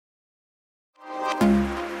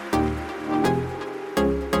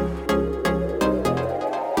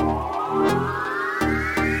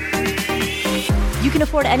You can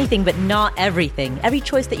afford anything, but not everything. Every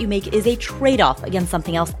choice that you make is a trade-off against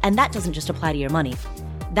something else, and that doesn't just apply to your money.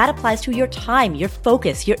 That applies to your time, your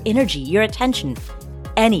focus, your energy, your attention.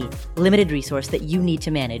 Any limited resource that you need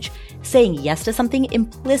to manage. Saying yes to something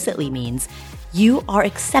implicitly means you are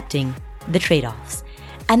accepting the trade-offs.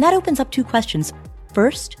 And that opens up two questions.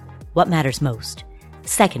 First, what matters most?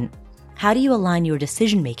 Second, how do you align your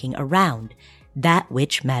decision-making around that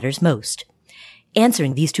which matters most?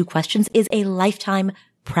 Answering these two questions is a lifetime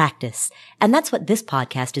practice. And that's what this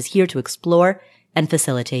podcast is here to explore and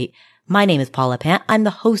facilitate. My name is Paula Pant. I'm the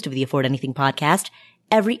host of the Afford Anything podcast.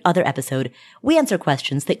 Every other episode, we answer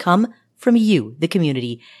questions that come from you, the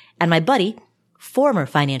community. And my buddy, former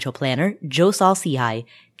financial planner, Joe Saul-Sehy,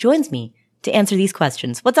 joins me to answer these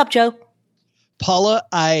questions. What's up, Joe? Paula,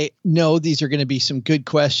 I know these are going to be some good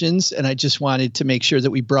questions, and I just wanted to make sure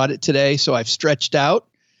that we brought it today. So I've stretched out.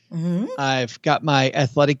 Mm-hmm. I've got my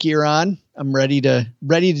athletic gear on. I'm ready to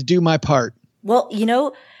do my part. Well,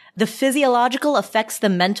 the physiological affects the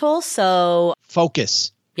mental, so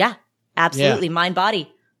focus. Yeah, absolutely. Yeah. Mind,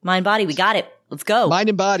 body. We got it. Let's go. Mind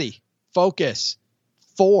and body. Focus.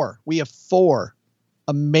 4. We have 4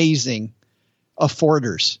 amazing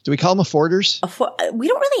afforders. Do we call them afforders? We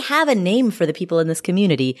don't really have a name for the people in this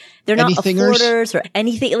community. They're not afforders or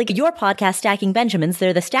anything. Like your podcast, Stacking Benjamins,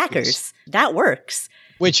 they're the stackers. Yes. That works.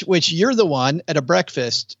 Which you're the one at a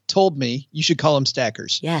breakfast told me you should call them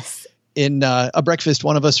stackers. Yes. In a breakfast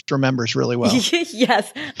one of us remembers really well.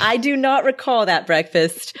 Yes. I do not recall that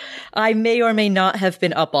breakfast. I may or may not have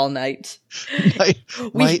been up all night.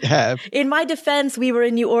 Might have. In my defense, we were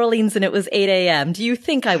in New Orleans and it was 8 a.m. Do you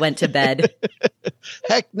think I went to bed?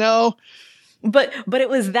 Heck no. But it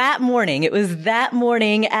was that morning. It was that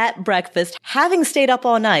morning at breakfast, having stayed up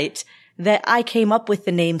all night, that I came up with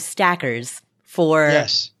the name Stackers for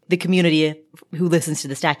the community who listens to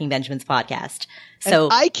the Stacking Benjamins podcast. So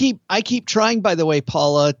and I keep trying, by the way,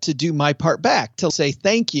 Paula, to do my part back to say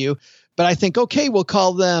thank you. But I think, okay, we'll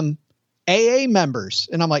call them AA members.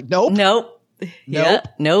 And I'm like, nope. Yeah,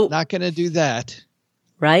 nope. Not going to do that.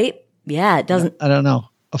 Right? Yeah, it doesn't. I don't know.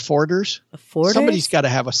 Afforders? Somebody's got to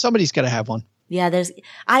have one.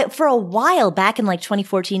 Yeah, for a while back in like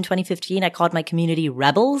 2014, 2015, I called my community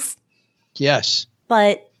Rebels. Yes.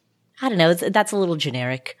 But I don't know. That's a little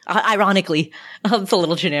generic. Ironically, it's a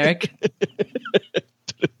little generic.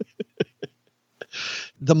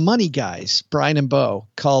 The Money Guys, Brian and Bo,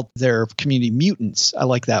 called their community mutants. I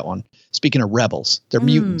like that one. Speaking of rebels, they're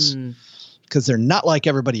mutants because they're not like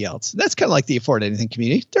everybody else. That's kind of like the Afford Anything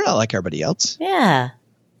community. They're not like everybody else. Yeah.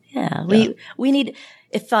 We need,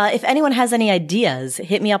 if anyone has any ideas,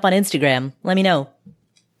 hit me up on Instagram. Let me know.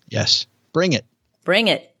 Yes. Bring it.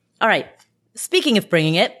 All right. Speaking of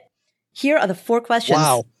bringing it, here are the 4 questions.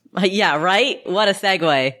 Wow. Yeah, right? What a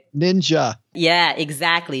segue. Ninja. Yeah,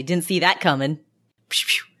 exactly. Didn't see that coming.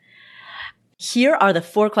 Here are the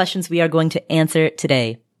 4 questions we are going to answer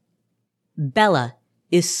today. Bella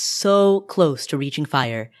is so close to reaching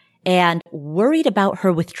fire and worried about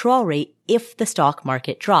her withdrawal rate if the stock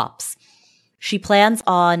market drops. She plans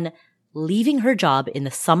on leaving her job in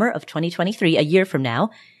the summer of 2023, a year from now,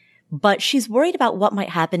 but she's worried about what might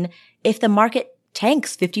happen if the market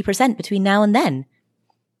tanks 50% between now and then.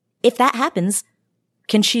 If that happens,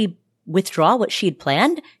 can she withdraw what she had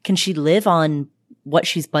planned? Can she live on what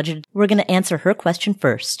she's budgeted? We're going to answer her question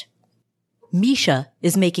first. Misha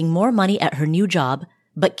is making more money at her new job,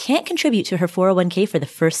 but can't contribute to her 401k for the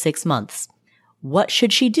first 6 months. What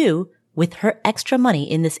should she do with her extra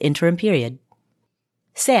money in this interim period?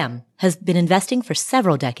 Sam has been investing for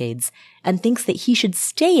several decades and thinks that he should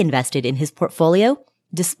stay invested in his portfolio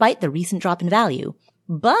despite the recent drop in value.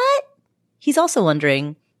 But he's also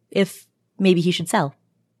wondering if maybe he should sell.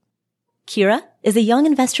 Kira is a young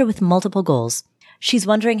investor with multiple goals. She's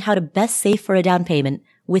wondering how to best save for a down payment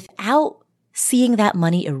without seeing that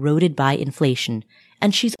money eroded by inflation.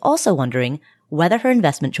 And she's also wondering whether her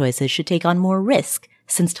investment choices should take on more risk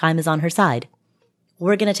since time is on her side.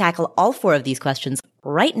 We're going to tackle all 4 of these questions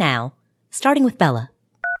right now, starting with Bella.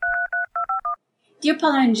 Dear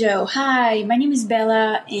Paula and Joe, hi, my name is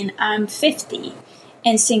Bella and I'm 50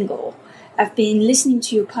 and single. I've been listening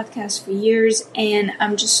to your podcast for years and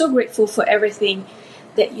I'm just so grateful for everything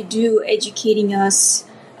that you do educating us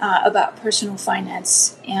about personal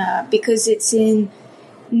finance because it's in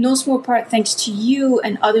no small part thanks to you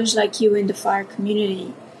and others like you in the FIRE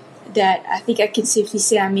community that I think I can safely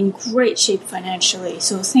say I'm in great shape financially.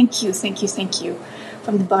 So thank you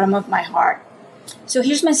from the bottom of my heart. So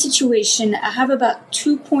here's my situation. I have about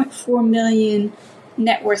 2.4 million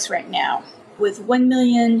net worth right now, with 1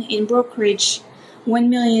 million in brokerage, 1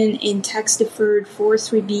 million in tax deferred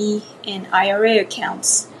 403b and IRA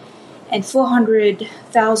accounts, and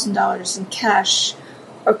 $400,000 in cash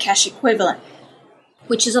or cash equivalent,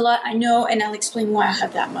 which is a lot, I know, and I'll explain why I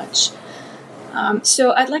have that much.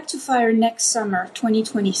 So I'd like to fire next summer,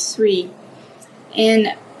 2023,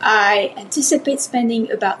 and I anticipate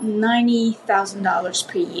spending about $90,000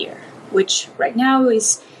 per year, which right now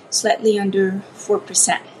is slightly under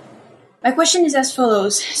 4%. My question is as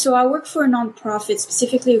follows. So I work for a nonprofit,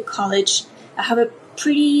 specifically a college. I have a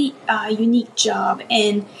pretty unique job,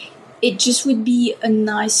 and it just would be a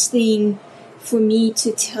nice thing for me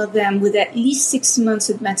to tell them with at least 6 months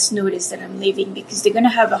advance notice that I'm leaving, because they're going to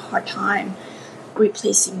have a hard time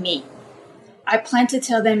replacing me. I plan to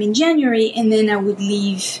tell them in January, and then I would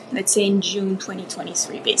leave, let's say in June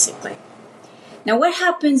 2023, basically. Now, what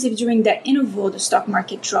happens if during that interval the stock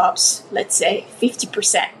market drops, let's say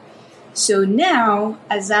 50%? So now,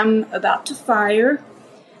 as I'm about to fire,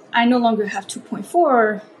 I no longer have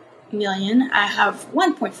 2.4 million, I have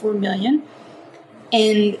 1.4 million,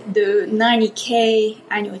 and the 90K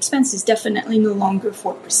annual expense is definitely no longer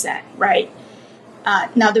 4%, right?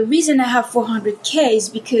 Now, the reason I have 400K is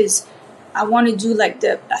because I want to do I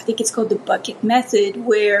think it's called the bucket method,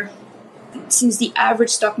 where since the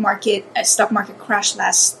average stock market crash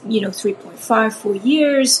lasts, 4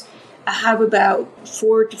 years, I have about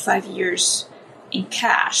 4 to 5 years in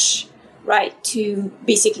cash, right, to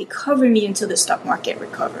basically cover me until the stock market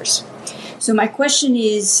recovers. So my question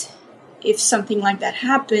is, if something like that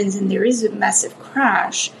happens and there is a massive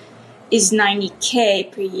crash, is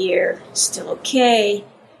 90K per year still okay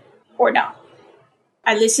or not?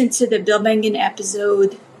 I listened to the Bill Bengen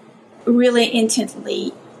episode really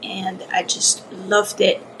intently, and I just loved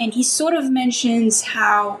it. And he sort of mentions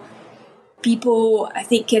how people, I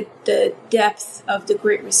think at the depth of the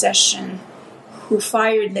Great Recession, who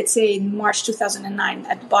fired, let's say in March 2009,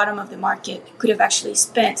 at the bottom of the market, could have actually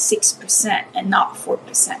spent 6% and not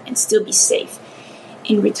 4% and still be safe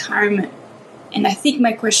in retirement. And I think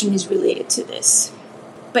my question is related to this.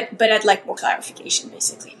 But I'd like more clarification,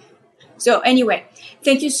 basically. So anyway,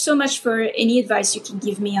 thank you so much for any advice you can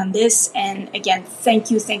give me on this. And again,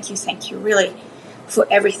 thank you, really, for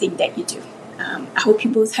everything that you do. I hope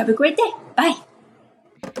you both have a great day. Bye.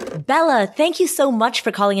 Bella, thank you so much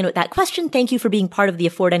for calling in with that question. Thank you for being part of the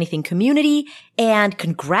Afford Anything community. And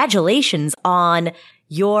congratulations on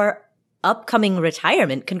your upcoming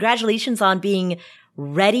retirement. Congratulations on being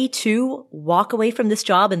ready to walk away from this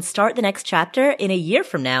job and start the next chapter in a year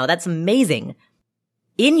from now. That's amazing.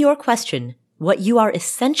 In your question, what you are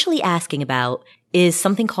essentially asking about is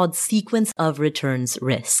something called sequence of returns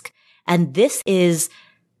risk. And this is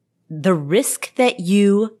the risk that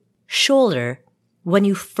you shoulder when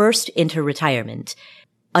you first enter retirement.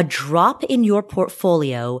 A drop in your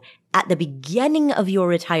portfolio at the beginning of your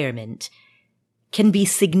retirement can be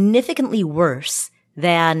significantly worse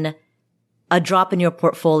than a drop in your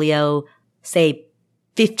portfolio, say,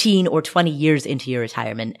 15 or 20 years into your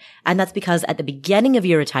retirement. And that's because at the beginning of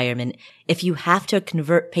your retirement, if you have to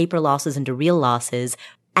convert paper losses into real losses,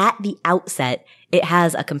 at the outset, it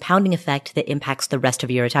has a compounding effect that impacts the rest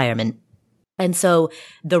of your retirement. And so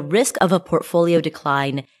the risk of a portfolio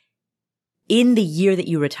decline in the year that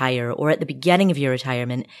you retire or at the beginning of your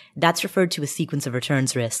retirement, that's referred to as sequence of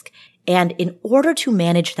returns risk. And in order to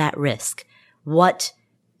manage that risk, what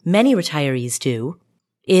many retirees do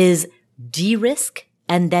is de-risk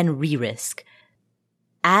and then re-risk.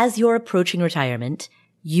 As you're approaching retirement,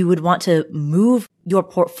 you would want to move your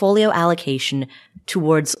portfolio allocation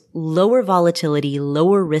towards lower volatility,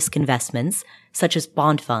 lower risk investments, such as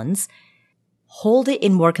bond funds. Hold it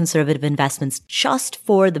in more conservative investments just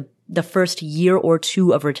for the first year or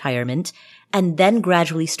two of retirement, and then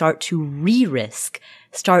gradually start to re-risk,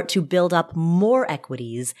 start to build up more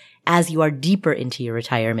equities as you are deeper into your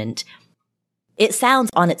retirement. It sounds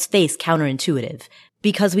on its face counterintuitive,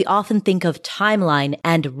 because we often think of timeline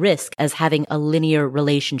and risk as having a linear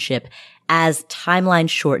relationship. As timeline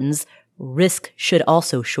shortens, risk should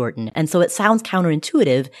also shorten. And so it sounds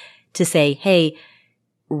counterintuitive to say, hey,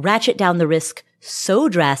 ratchet down the risk so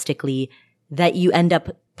drastically that you end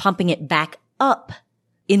up pumping it back up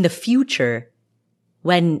in the future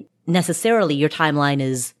when necessarily your timeline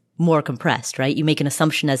is more compressed, right? You make an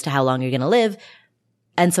assumption as to how long you're going to live.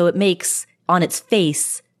 And so it makes, on its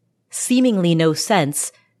face, seemingly no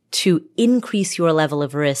sense to increase your level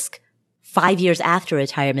of risk 5 years after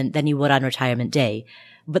retirement than you would on retirement day.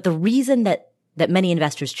 But the reason that many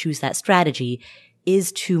investors choose that strategy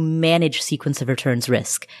is to manage sequence of returns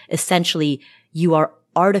risk. Essentially, you are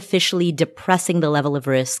artificially depressing the level of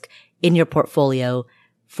risk in your portfolio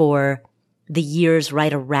for the years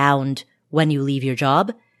right around when you leave your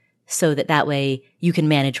job, so that way you can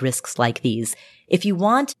manage risks like these. If you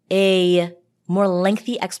want a more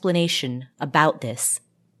lengthy explanation about this,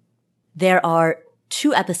 there are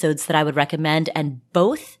 2 episodes that I would recommend, and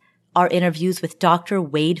both are interviews with Dr.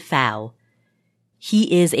 Wade Pfau.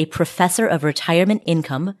 He is a professor of retirement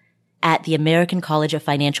income at the American College of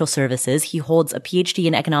Financial Services. He holds a PhD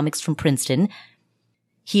in economics from Princeton.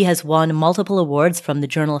 He has won multiple awards from the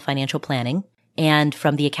Journal of Financial Planning and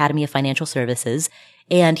from the Academy of Financial Services.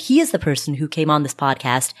 And he is the person who came on this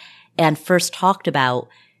podcast and first talked about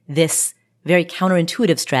this very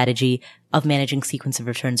counterintuitive strategy of managing sequence of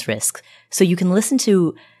returns risks. So you can listen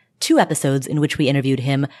to 2 episodes in which we interviewed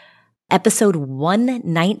him, episode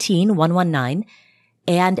 119,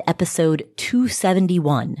 and episode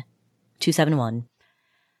 271.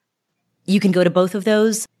 You can go to both of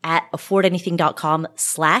those at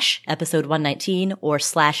affordanything.com/episode 119 or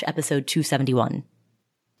 /episode 271.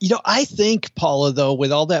 I think, Paula, though,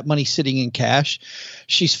 with all that money sitting in cash,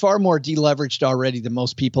 she's far more deleveraged already than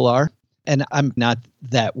most people are. And I'm not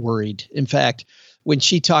that worried. In fact, when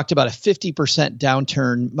she talked about a 50%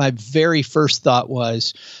 downturn, my very first thought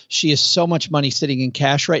was she has so much money sitting in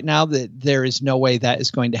cash right now that there is no way that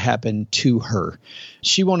is going to happen to her.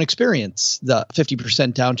 She won't experience the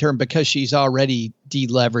 50% downturn because she's already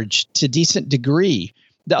deleveraged to a decent degree.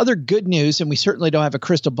 The other good news, and we certainly don't have a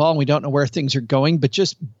crystal ball and we don't know where things are going, but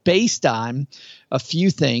just based on a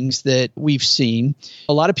few things that we've seen,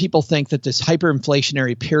 a lot of people think that this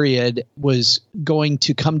hyperinflationary period was going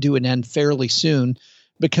to come to an end fairly soon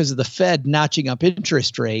because of the Fed notching up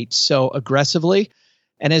interest rates so aggressively.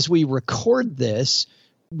 And as we record this,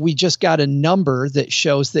 we just got a number that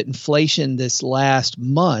shows that inflation this last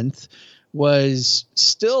month was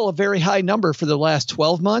still a very high number for the last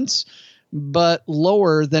 12 months. But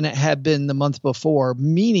lower than it had been the month before,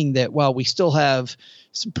 meaning that while we still have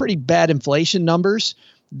some pretty bad inflation numbers,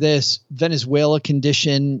 this Venezuela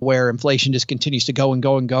condition where inflation just continues to go and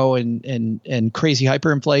go and go and crazy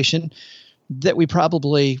hyperinflation, that we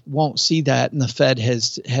probably won't see that, and the Fed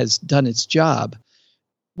has done its job,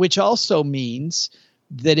 which also means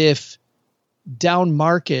that if down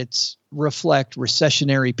markets reflect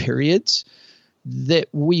recessionary periods, that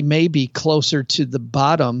we may be closer to the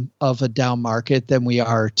bottom of a down market than we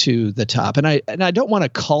are to the top. And I don't want to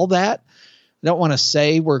call that. I don't want to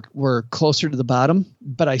say we're closer to the bottom,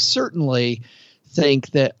 but I certainly think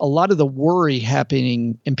that a lot of the worry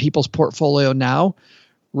happening in people's portfolio now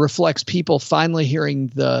reflects people finally hearing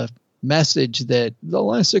the message that the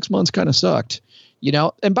last 6 months kind of sucked,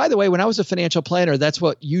 And by the way, when I was a financial planner, that's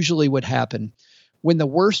what usually would happen. When the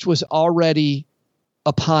worst was already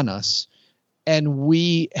upon us, and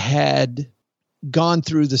we had gone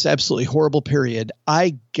through this absolutely horrible period,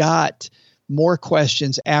 I got more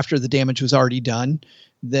questions after the damage was already done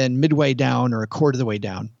than midway down or a quarter of the way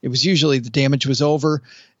down. It was usually the damage was over,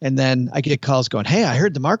 and then I get calls going, "Hey, I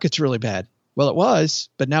heard the market's really bad." Well, it was,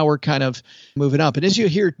 but now we're kind of moving up. And as you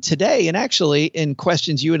hear today, and actually in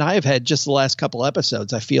questions you and I have had just the last couple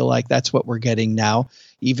episodes, I feel like that's what we're getting now,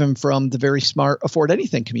 even from the very smart Afford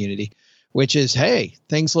Anything community, which is, hey,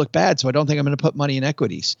 things look bad, so I don't think I'm going to put money in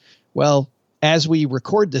equities. Well, as we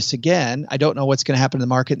record this again, I don't know what's going to happen to the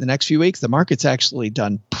market in the next few weeks. The market's actually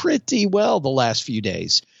done pretty well the last few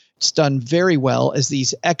days. It's done very well as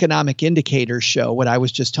these economic indicators show what I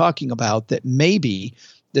was just talking about, that maybe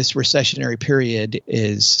this recessionary period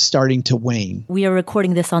is starting to wane. We are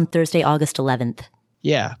recording this on Thursday, August 11th.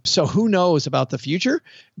 Yeah. So who knows about the future?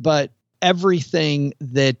 But everything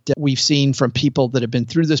that we've seen from people that have been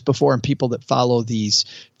through this before and people that follow these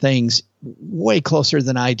things way closer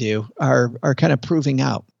than I do are kind of proving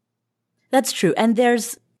out. That's true. And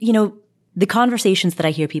there's, the conversations that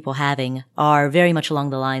I hear people having are very much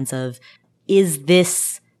along the lines of, is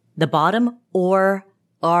this the bottom, or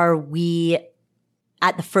are we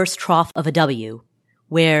at the first trough of a W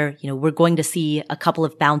where, we're going to see a couple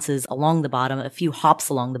of bounces along the bottom, a few hops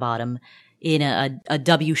along the bottom in a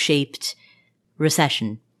W-shaped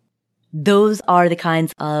recession? Those are the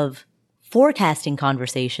kinds of forecasting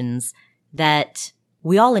conversations that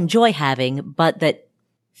we all enjoy having, but that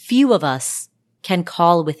few of us can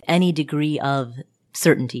call with any degree of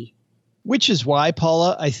certainty. Which is why,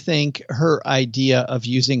 Paula, I think her idea of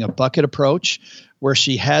using a bucket approach, where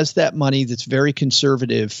she has that money that's very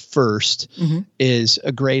conservative first, is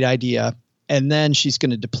a great idea. And then she's going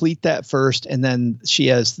to deplete that first. And then she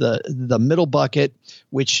has the middle bucket,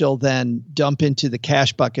 which she'll then dump into the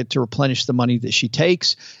cash bucket to replenish the money that she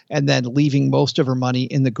takes. And then leaving most of her money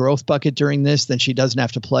in the growth bucket during this, then she doesn't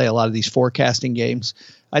have to play a lot of these forecasting games.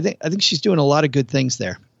 I think she's doing a lot of good things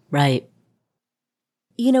there. Right.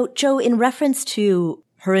 You know, Joe, in reference to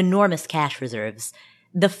her enormous cash reserves,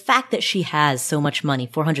 the fact that she has so much money,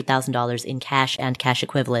 $400,000 in cash and cash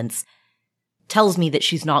equivalents, tells me that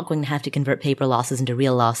she's not going to have to convert paper losses into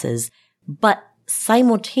real losses. But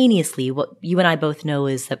simultaneously, what you and I both know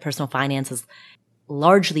is that personal finance is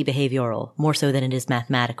largely behavioral, more so than it is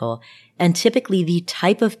mathematical. And typically the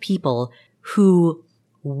type of people who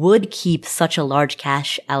would keep such a large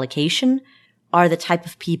cash allocation are the type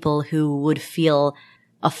of people who would feel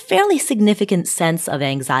a fairly significant sense of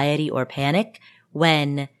anxiety or panic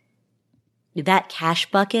when that cash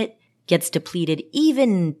bucket gets depleted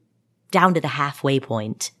even down to the halfway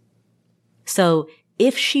point. So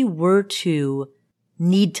if she were to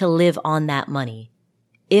need to live on that money,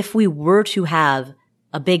 if we were to have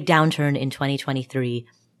a big downturn in 2023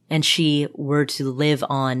 and she were to live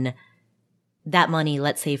on that money,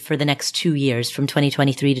 let's say for the next 2 years from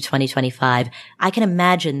 2023 to 2025, I can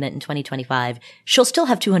imagine that in 2025, she'll still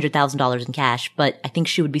have $200,000 in cash, but I think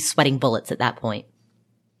she would be sweating bullets at that point.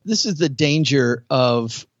 This is the danger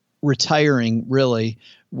of retiring, really,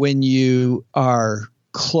 when you are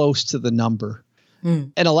close to the number.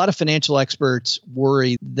 And a lot of financial experts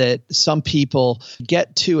worry that some people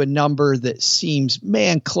get to a number that seems,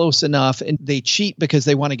 man, close enough, and they cheat because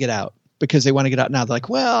they want to get out. Because they want to get out now. They're like,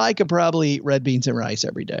 well, I could probably eat red beans and rice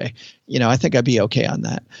every day. You know, I think I'd be okay on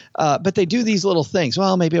that. But they do these little things.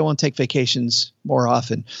 Well, maybe I won't take vacations more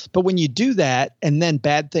often. But when you do that and then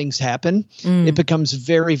bad things happen, it becomes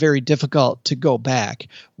very, very difficult to go back.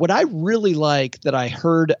 What I really like that I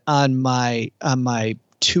heard on my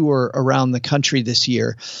tour around the country this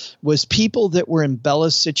year was people that were in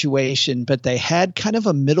Bella's situation, but they had kind of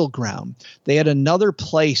a middle ground. They had another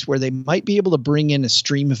place where they might be able to bring in a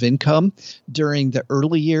stream of income during the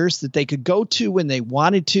early years that they could go to when they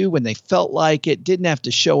wanted to, when they felt like it, didn't have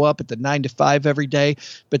to show up at the 9 to 5 every day,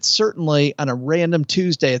 but certainly on a random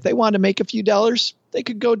Tuesday, if they wanted to make a few dollars, they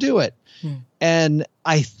could go do it. And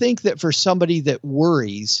I think that for somebody that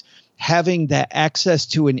worries, having that access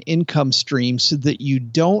to an income stream so that you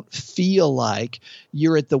don't feel like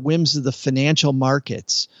you're at the whims of the financial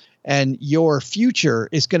markets and your future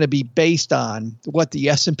is going to be based on what the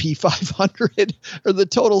S&P 500 or the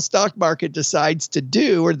total stock market decides to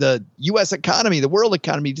do, or the U.S. economy, the world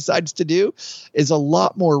economy decides to do, is a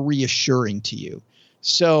lot more reassuring to you.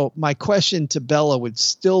 So my question to Bella would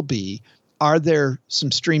still be, are there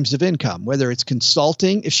some streams of income, whether it's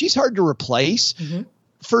consulting? If she's hard to replace,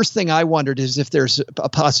 first thing I wondered is if there's a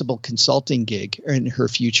possible consulting gig in her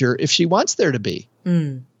future, if she wants there to be.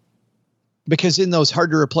 Because in those hard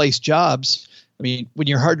to replace jobs, I mean, when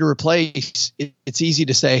you're hard to replace, it's easy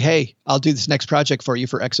to say, hey, I'll do this next project for you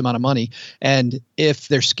for X amount of money. And if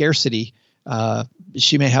there's scarcity,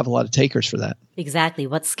 she may have a lot of takers for that. Exactly.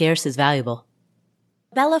 What's scarce is valuable.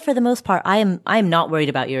 Bella, for the most part, I am not worried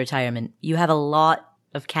about your retirement. You have a lot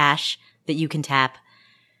of cash that you can tap.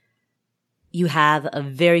 You have a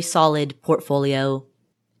very solid portfolio,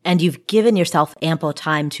 and you've given yourself ample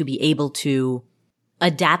time to be able to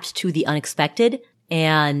adapt to the unexpected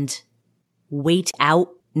and wait out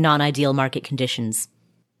non-ideal market conditions.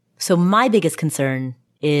 So my biggest concern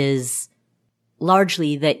is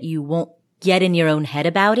largely that you won't get in your own head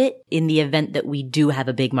about it in the event that we do have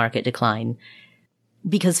a big market decline.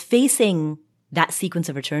 Because facing that sequence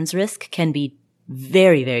of returns risk can be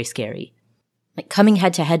very, very scary. Like coming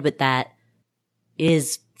head to head with that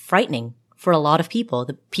is frightening for a lot of people.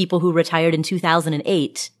 The people who retired in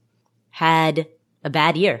 2008 had a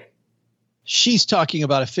bad year. She's talking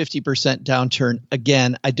about a 50% downturn.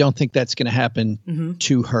 Again, I don't think that's going to happen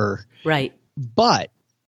to her. Right. But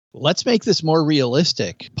let's make this more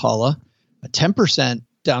realistic, Paula. A 10%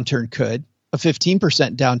 downturn could, a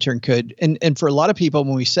 15% downturn could. And for a lot of people,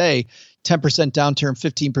 when we say 10% downturn,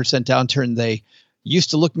 15% downturn, they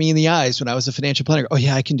used to look me in the eyes when I was a financial planner. Oh,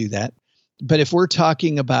 yeah, I can do that. But if we're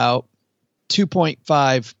talking about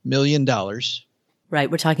 $2.5 million. Right.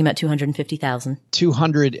 We're talking about $250,000.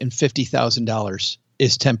 $250,000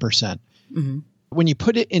 is 10%. When you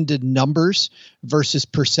put it into numbers versus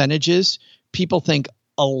percentages, people think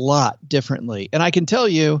a lot differently. And I can tell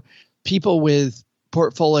you, people with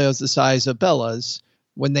portfolios the size of Bella's,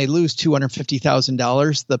 when they lose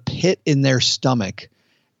 $250,000, the pit in their stomach,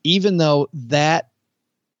 even though that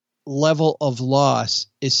level of loss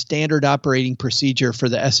is standard operating procedure for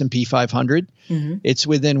the S&P 500, it's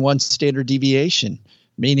within one standard deviation,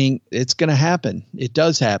 meaning it's going to happen. It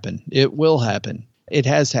does happen. It will happen. It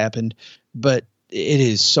has happened, but it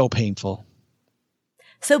is so painful.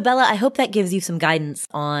 So Bella, I hope that gives you some guidance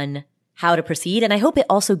on how to proceed. And I hope it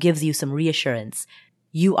also gives you some reassurance.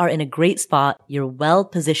 You are in a great spot. You're well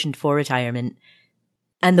positioned for retirement.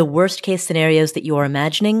 And the worst case scenarios that you are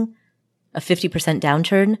imagining, a 50%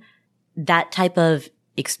 downturn, that type of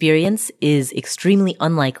experience is extremely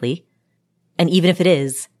unlikely. And even if it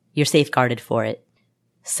is, you're safeguarded for it.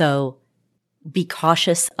 So be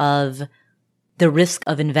cautious of the risk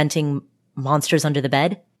of inventing monsters under the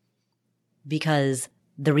bed, because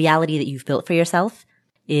the reality that you've built for yourself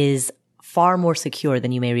is far more secure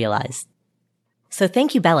than you may realize. So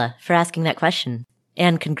thank you, Bella, for asking that question.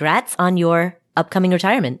 And congrats on your upcoming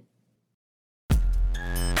retirement.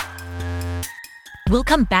 We'll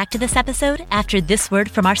come back to this episode after this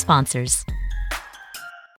word from our sponsors.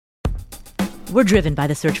 We're driven by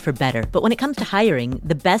the search for better, but when it comes to hiring,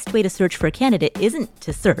 the best way to search for a candidate isn't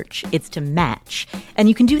to search, it's to match. And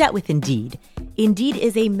you can do that with Indeed. Indeed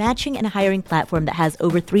is a matching and hiring platform that has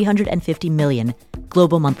over 350 million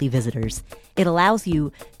global monthly visitors. It allows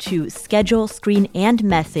you to schedule, screen, and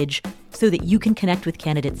message so that you can connect with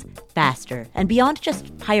candidates faster. And beyond just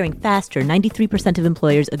hiring faster, 93% of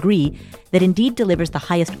employers agree that Indeed delivers the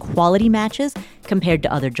highest quality matches compared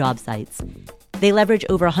to other job sites. They leverage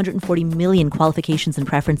over 140 million qualifications and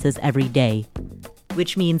preferences every day,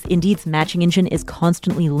 which means Indeed's matching engine is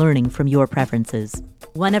constantly learning from your preferences.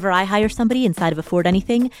 Whenever I hire somebody inside of Afford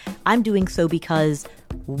Anything, I'm doing so because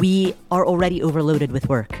we are already overloaded with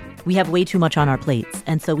work. We have way too much on our plates,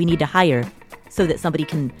 and so we need to hire so that somebody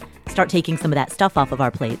can start taking some of that stuff off of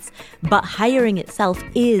our plates. But hiring itself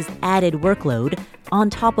is added workload on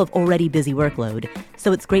top of already busy workload.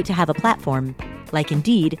 So it's great to have a platform like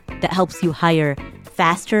Indeed that helps you hire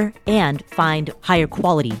faster and find higher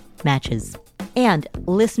quality matches. And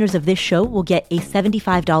listeners of this show will get a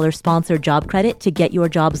 $75 sponsored job credit to get your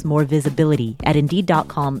jobs more visibility at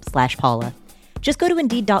Indeed.com/Paula. Just go to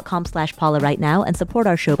Indeed.com/Paula right now and support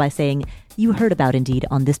our show by saying you heard about Indeed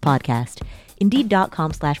on this podcast.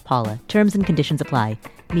 Indeed.com/Paula. Terms and conditions apply.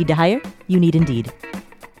 Need to hire? You need Indeed.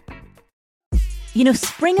 You know,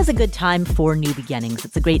 spring is a good time for new beginnings.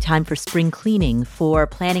 It's a great time for spring cleaning, for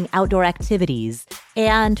planning outdoor activities,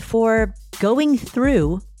 and for going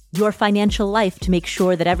through your financial life to make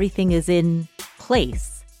sure that everything is in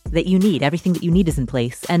place that you need. Everything that you need is in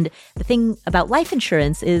place. And the thing about life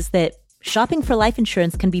insurance is that shopping for life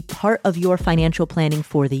insurance can be part of your financial planning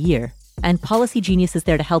for the year. And Policy Genius is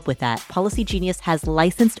there to help with that. Policy Genius has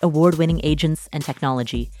licensed award-winning agents and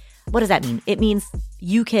technology. What does that mean? It means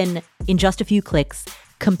you can, in just a few clicks,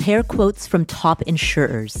 compare quotes from top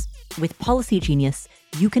insurers. With Policy Genius,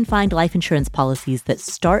 you can find life insurance policies that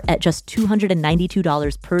start at just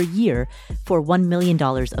 $292 per year for $1 million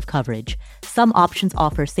of coverage. Some options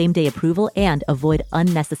offer same-day approval and avoid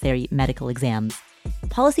unnecessary medical exams.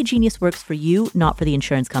 Policy Genius works for you, not for the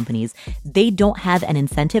insurance companies. They don't have an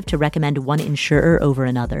incentive to recommend one insurer over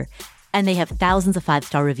another. And they have thousands of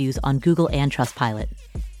 5-star reviews on Google and Trustpilot.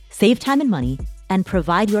 Save time and money and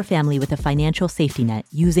provide your family with a financial safety net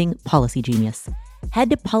using Policy Genius.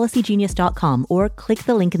 Head to policygenius.com or click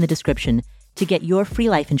the link in the description to get your free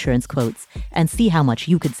life insurance quotes and see how much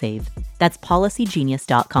you could save. That's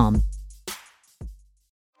policygenius.com.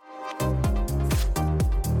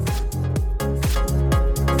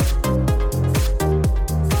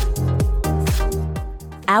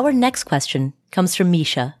 Our next question comes from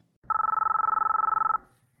Misha.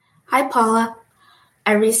 Hi, Paula.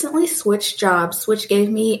 I recently switched jobs, which gave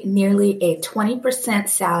me nearly a 20%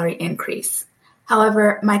 salary increase.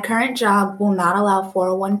 However, my current job will not allow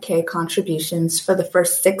 401k contributions for the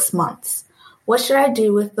first 6 months. What should I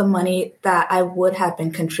do with the money that I would have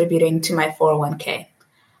been contributing to my 401k?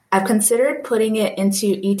 I've considered putting it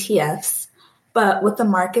into ETFs, but with the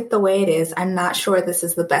market the way it is, I'm not sure this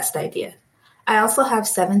is the best idea. I also have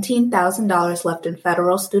 $17,000 left in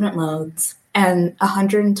federal student loans and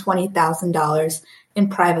 $120,000 in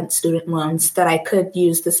private student loans that I could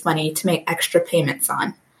use this money to make extra payments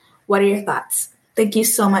on. What are your thoughts? Thank you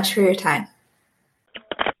so much for your time.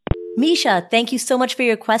 Misha, thank you so much for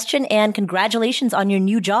your question and congratulations on your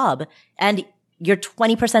new job and your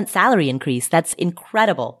 20% salary increase. That's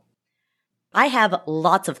incredible. I have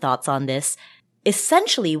lots of thoughts on this.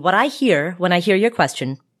 Essentially, what I hear when I hear your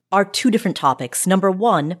question are two different topics. Number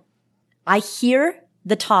one, I hear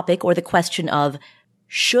the topic or the question of,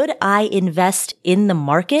 should I invest in the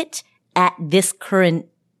market at this current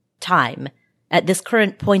time, at this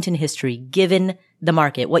current point in history, given the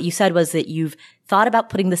market? What you said was that you've thought about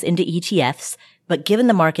putting this into ETFs, but given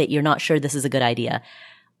the market, you're not sure this is a good idea.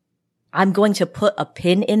 I'm going to put a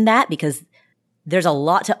pin in that because there's a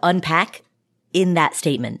lot to unpack in that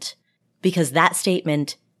statement, because that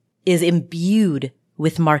statement is imbued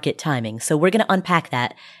with market timing. So we're going to unpack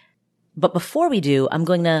that. But before we do, I'm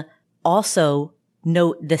going to also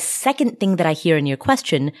note the second thing that I hear in your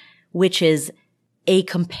question, which is a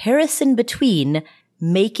comparison between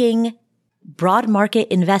making broad market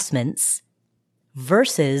investments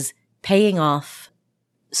versus paying off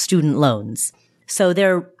student loans. So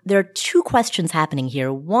there are two questions happening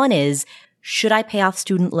here. One is, should I pay off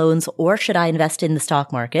student loans or should I invest in the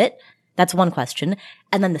stock market? That's one question.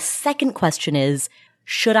 And then the second question is,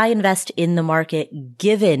 should I invest in the market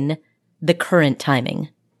given the current timing?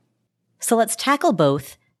 So let's tackle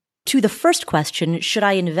both. To the first question, should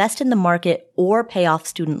I invest in the market or pay off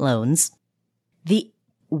student loans? The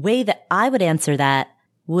way that I would answer that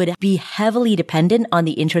would be heavily dependent on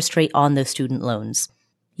the interest rate on those student loans.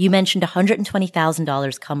 You mentioned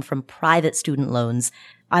 $120,000 come from private student loans.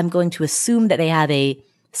 I'm going to assume that they have a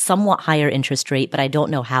somewhat higher interest rate, but I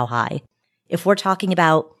don't know how high. If we're talking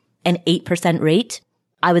about an 8% rate,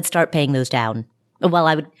 I would start paying those down. Well,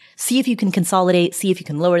 I would see if you can consolidate, see if you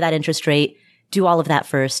can lower that interest rate, do all of that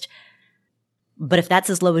first. But if that's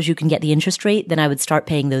as low as you can get the interest rate, then I would start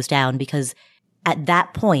paying those down, because at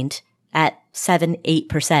that point, at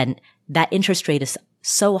 7-8%, that interest rate is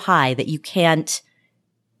so high that you can't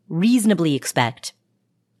reasonably expect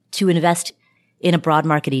to invest in a broad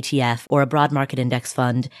market ETF or a broad market index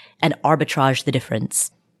fund and arbitrage the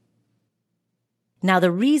difference. Now,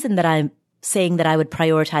 the reason that I'm saying that I would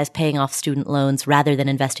prioritize paying off student loans rather than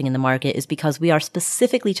investing in the market is because we are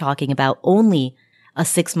specifically talking about only a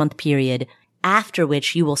 6-month period after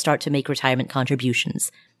which you will start to make retirement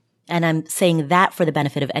contributions. And I'm saying that for the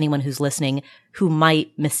benefit of anyone who's listening who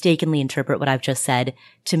might mistakenly interpret what I've just said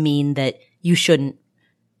to mean that you shouldn't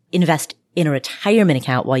invest in a retirement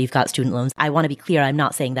account while you've got student loans. I want to be clear, I'm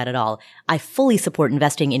not saying that at all. I fully support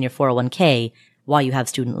investing in your 401k while you have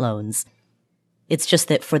student loans. It's just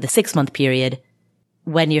that for the 6-month period,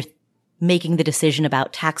 when you're making the decision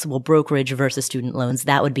about taxable brokerage versus student loans,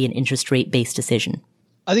 that would be an interest rate based decision.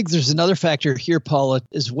 I think there's another factor here, Paula,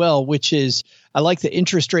 as well, which is I like the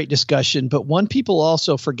interest rate discussion, but one people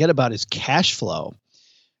also forget about is cash flow.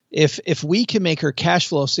 If we can make her cash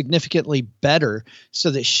flow significantly better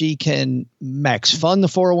so that she can max fund the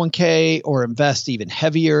 401k or invest even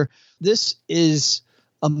heavier, this is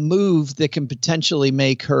a move that can potentially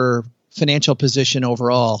make her financial position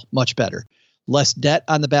overall much better. Less debt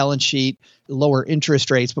on the balance sheet, lower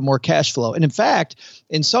interest rates, but more cash flow. And in fact,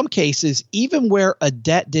 in some cases, even where a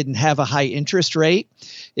debt didn't have a high interest rate,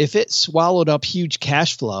 if it swallowed up huge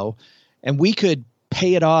cash flow and we could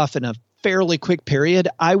pay it off in a fairly quick period,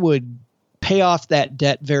 I would pay off that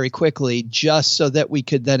debt very quickly just so that we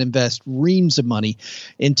could then invest reams of money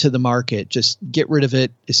into the market. Just get rid of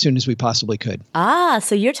it as soon as we possibly could.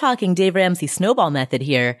 So you're talking Dave Ramsey snowball method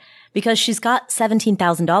here, because she's got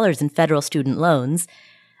 $17,000 in federal student loans.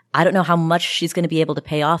 I don't know how much she's going to be able to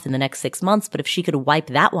pay off in the next 6 months, but if she could wipe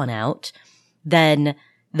that one out, then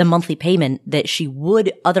the monthly payment that she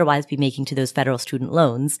would otherwise be making to those federal student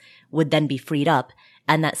loans would then be freed up.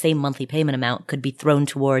 And that same monthly payment amount could be thrown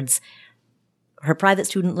towards her private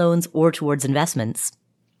student loans or towards investments.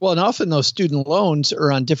 Well, and often those student loans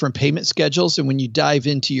are on different payment schedules. And when you dive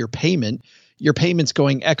into your payment's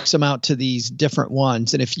going X amount to these different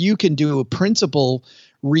ones. And if you can do a principal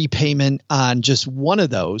repayment on just one of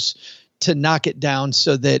those to knock it down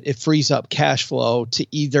so that it frees up cash flow to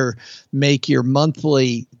either make your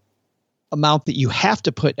monthly amount that you have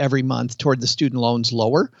to put every month toward the student loans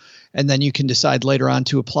lower, and then you can decide later on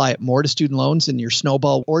to apply it more to student loans in your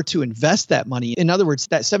snowball or to invest that money. In other words,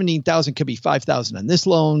 that $17,000 could be $5,000 on this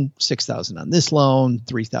loan, $6,000 on this loan,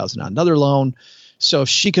 $3,000 on another loan. So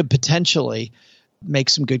she could potentially make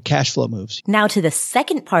some good cash flow moves. Now to the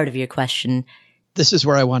second part of your question. This is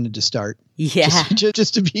where I wanted to start. Yeah.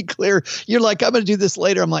 Just to be clear, you're like, I'm going to do this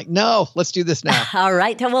later. I'm like, no, let's do this now. All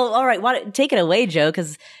right. Well, all right. Take it away, Joe,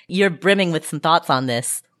 because you're brimming with some thoughts on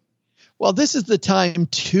this. Well, this is the time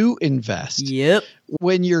to invest. Yep.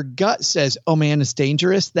 When your gut says, oh man, it's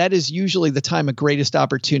dangerous, that is usually the time of greatest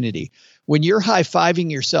opportunity. When you're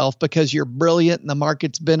high-fiving yourself because you're brilliant and the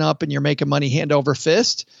market's been up and you're making money hand over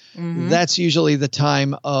fist, that's usually the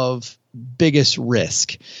time of biggest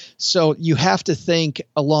risk. So you have to think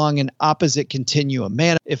along an opposite continuum.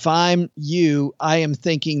 Man, if I'm you, I am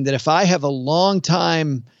thinking that if I have a long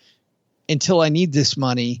time until I need this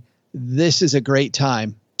money, this is a great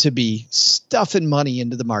time to be stuffing money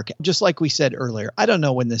into the market. Just like we said earlier, I don't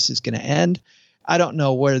know when this is going to end. I don't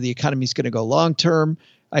know where the economy is going to go long term.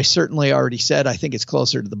 I certainly already said I think it's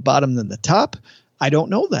closer to the bottom than the top. I don't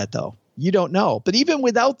know that though. You don't know. But even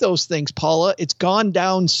without those things, Paula, it's gone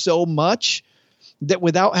down so much that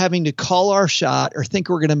without having to call our shot or think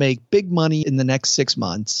we're going to make big money in the next 6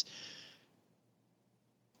 months,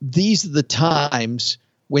 these are the times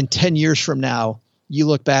when 10 years from now, you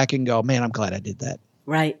look back and go, man, I'm glad I did that.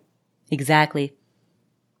 Right. Exactly.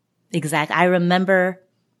 I remember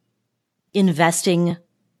investing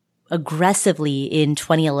aggressively in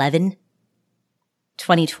 2011,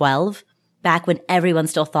 2012, back when everyone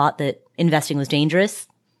still thought that investing was dangerous.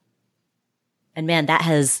 And man, that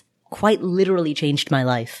has quite literally changed my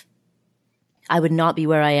life. I would not be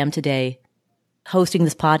where I am today, hosting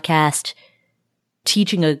this podcast,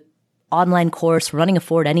 teaching a online course, running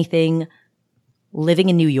Afford Anything, living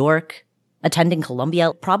in New York, attending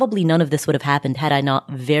Columbia. Probably none of this would have happened had I not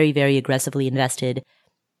very, very aggressively invested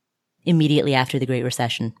immediately after the Great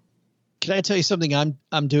Recession. Can I tell you something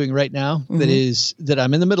I'm doing right now that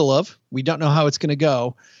I'm in the middle of? We don't know how it's going to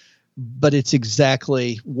go, but it's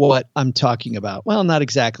exactly what I'm talking about. Well, not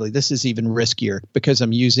exactly. This is even riskier because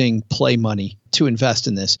I'm using play money to invest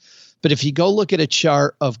in this. But if you go look at a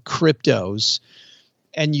chart of cryptos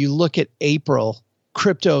and you look at April,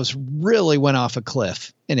 cryptos really went off a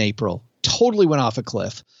cliff in April. Totally went off a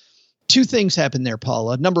cliff. Two things happened there,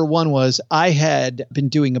 Paula. Number one was I had been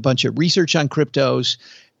doing a bunch of research on cryptos,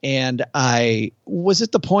 and I was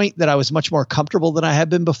at the point that I was much more comfortable than I had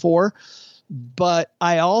been before. But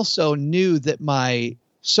I also knew that my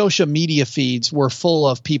social media feeds were full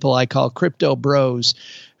of people I call crypto bros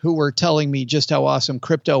who were telling me just how awesome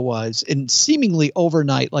crypto was. And seemingly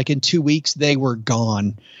overnight, like in 2 weeks, they were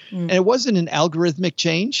gone. And it wasn't an algorithmic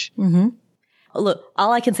change. Look,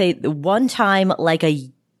 all I can say, one time, like a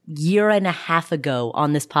year and a half ago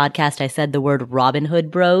on this podcast, I said the word Robinhood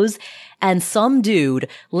bros, and some dude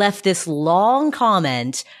left this long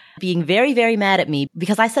comment being very, very mad at me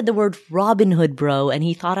because I said the word Robinhood bro and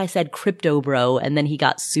he thought I said crypto bro, and then he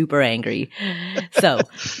got super angry. So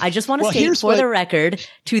I just want to state for the record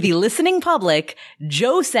to the listening public,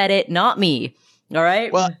 Joe said it, not me. All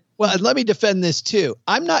right? Well, let me defend this too.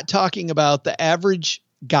 I'm not talking about the average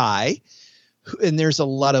guy, and there's a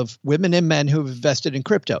lot of women and men who have invested in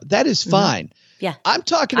crypto. That is fine. Yeah. I'm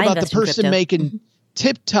talking about the person making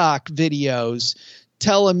TikTok videos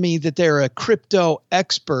telling me that they're a crypto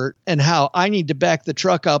expert and how I need to back the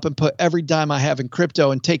truck up and put every dime I have in crypto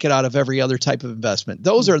and take it out of every other type of investment.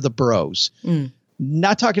 Those are the bros.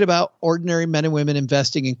 Not talking about ordinary men and women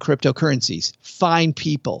investing in cryptocurrencies. Fine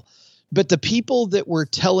people. But the people that were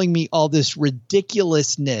telling me all this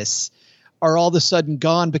ridiculousness are all of a sudden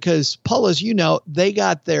gone because, Paula, as you know, they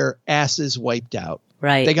got their asses wiped out.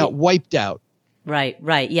 Right. They got wiped out. Right.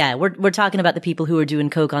 Yeah. We're talking about the people who were doing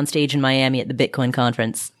coke on stage in Miami at the Bitcoin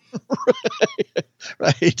conference.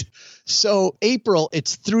 Right. So April,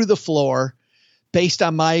 it's through the floor based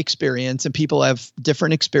on my experience, and people have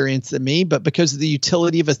different experience than me, but because of the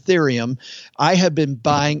utility of Ethereum, I have been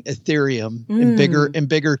buying Ethereum in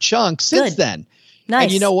bigger chunks since then. Nice.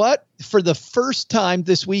 And you know what? For the first time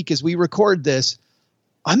this week, as we record this,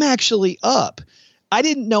 I'm actually up. I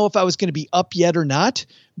didn't know if I was going to be up yet or not,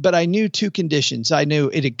 but I knew two conditions. I knew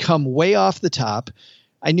it had come way off the top.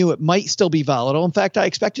 I knew it might still be volatile. In fact, I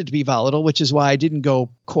expected it to be volatile, which is why I didn't go,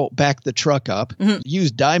 quote, back the truck up,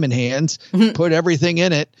 use diamond hands, put everything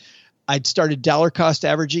in it. I'd started dollar cost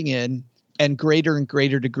averaging in and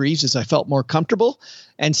greater degrees as I felt more comfortable,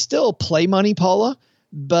 and still play money, Paula.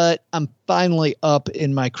 But I'm finally up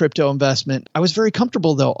in my crypto investment. I was very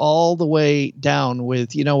comfortable, though, all the way down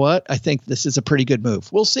with, you know what? I think this is a pretty good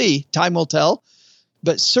move. We'll see. Time will tell.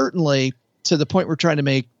 But certainly, to the point we're trying to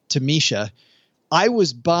make to Misha, I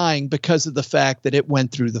was buying because of the fact that it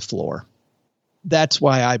went through the floor. That's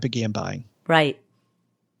why I began buying. Right.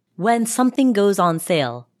 When something goes on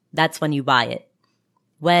sale, that's when you buy it.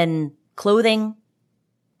 When clothing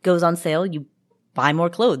goes on sale, you buy more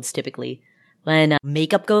clothes, typically. When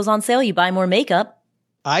makeup goes on sale, you buy more makeup.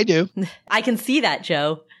 I do. I can see that,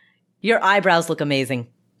 Joe. Your eyebrows look amazing.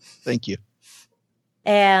 Thank you.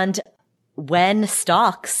 And when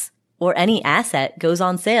stocks or any asset goes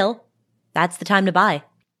on sale, that's the time to buy.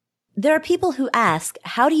 There are people who ask,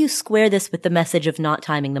 how do you square this with the message of not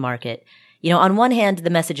timing the market? You know, on one hand,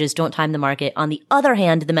 the message is don't time the market. On the other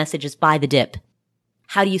hand, the message is buy the dip.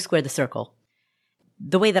 How do you square the circle?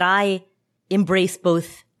 The way that I embrace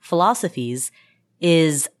both philosophies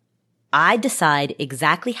is I decide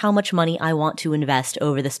exactly how much money I want to invest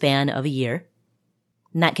over the span of a year.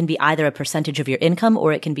 And that can be either a percentage of your income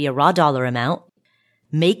or it can be a raw dollar amount.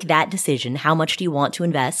 Make that decision. How much do you want to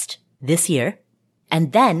invest this year?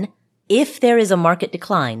 And then if there is a market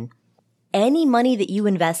decline, any money that you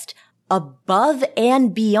invest above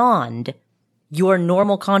and beyond Your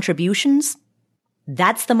normal contributions,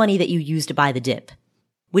 that's the money that you use to buy the dip,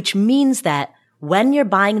 which means that when you're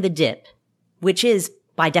buying the dip, which is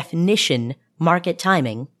by definition market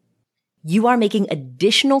timing, you are making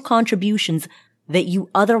additional contributions that you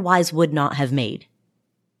otherwise would not have made.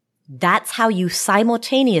 That's how you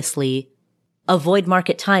simultaneously avoid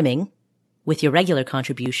market timing with your regular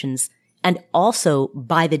contributions and also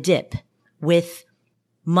buy the dip with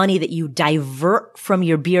money that you divert from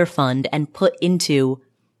your beer fund and put into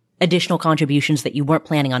additional contributions that you weren't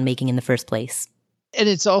planning on making in the first place. And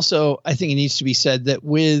it's also, I think it needs to be said that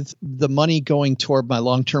with the money going toward my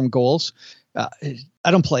long-term goals,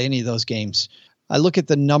 I don't play any of those games. I look at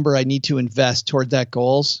the number I need to invest toward that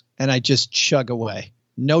goals and I just chug away.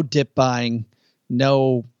 No dip buying,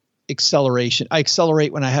 no acceleration. I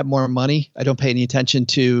accelerate when I have more money. I don't pay any attention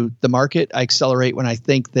to the market. I accelerate when I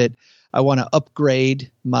think that I want to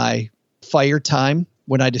upgrade my fire time.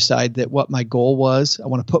 When I decide that what my goal was, I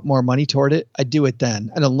want to put more money toward it, I do it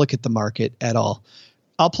then. I don't look at the market at all.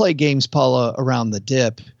 I'll play games, Paula, around the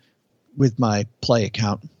dip with my play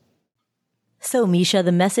account. So, Misha,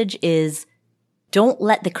 the message is don't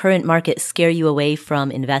let the current market scare you away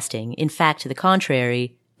from investing. In fact, to the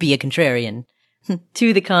contrary, be a contrarian.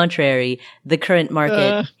 To the contrary, the current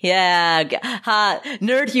market.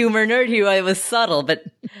 Nerd humor. It was subtle, but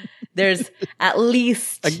there's at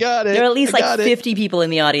least, I got it. There are at least 50 people in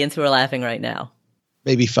the audience who are laughing right now.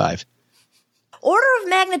 Maybe 5. Order of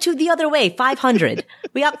magnitude the other way, 500.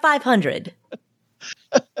 We got 500.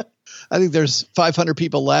 I think there's 500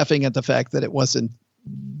 people laughing at the fact that it wasn't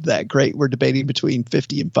that great. We're debating between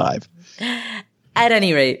 50 and 5. At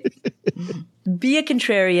any rate, be a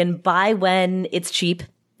contrarian, buy when it's cheap.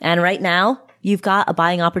 And right now, you've got a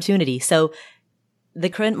buying opportunity. So the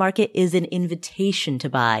current market is an invitation to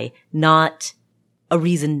buy, not a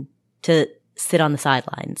reason to sit on the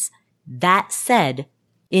sidelines. That said,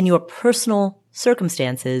 in your personal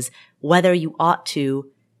circumstances, whether you ought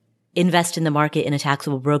to invest in the market in a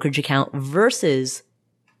taxable brokerage account versus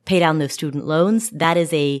pay down those student loans, that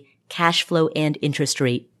is a cash flow and interest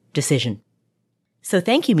rate decision. So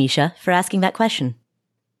thank you, Misha, for asking that question.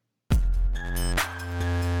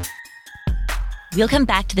 We'll come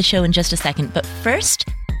back to the show in just a second, but first,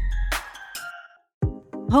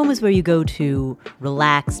 home is where you go to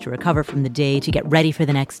relax, to recover from the day, to get ready for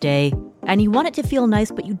the next day. And you want it to feel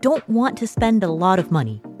nice, but you don't want to spend a lot of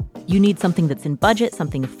money. You need something that's in budget,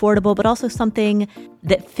 something affordable, but also something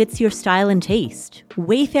that fits your style and taste.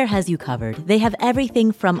 Wayfair has you covered. They have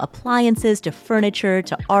everything from appliances to furniture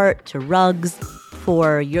to art to rugs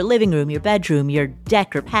for your living room, your bedroom, your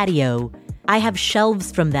deck or patio. I have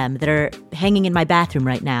shelves from them that are hanging in my bathroom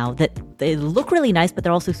right now that they look really nice, but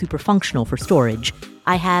they're also super functional for storage.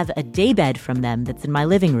 I have a daybed from them that's in my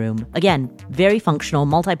living room. Again, very functional,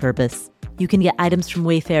 multi-purpose. You can get items from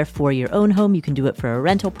Wayfair for your own home. You can do it for a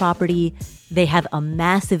rental property. They have a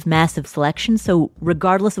massive, massive selection. So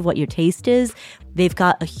regardless of what your taste is, they've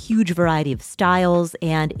got a huge variety of styles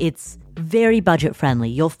and it's very budget friendly.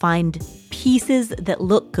 You'll find pieces that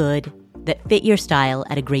look good, that fit your style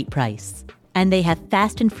at a great price. And they have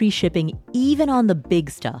fast and free shipping even on the big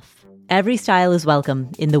stuff. Every style is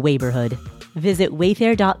welcome in the Wayborhood. Visit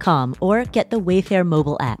wayfair.com or get the Wayfair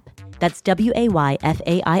mobile app. That's WAYFAIR.com.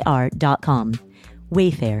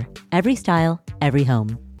 Wayfair. Every style, every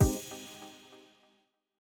home.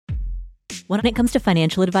 When it comes to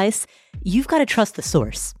financial advice, you've got to trust the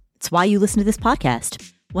source. It's why you listen to this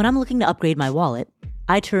podcast. When I'm looking to upgrade my wallet,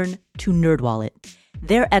 I turn to NerdWallet.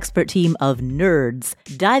 Their expert team of nerds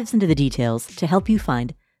dives into the details to help you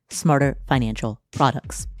find smarter financial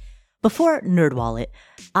products. Before NerdWallet,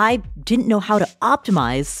 I didn't know how to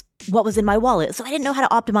optimize what was in my wallet, so I didn't know how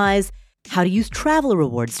to optimize how to use travel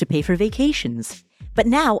rewards to pay for vacations. But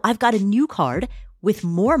now I've got a new card with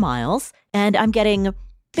more miles, and I'm getting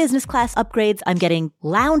business class upgrades, I'm getting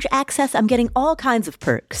lounge access, I'm getting all kinds of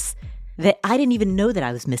perks that I didn't even know that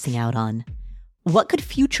I was missing out on. What could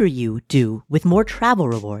future you do with more travel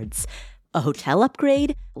rewards? A hotel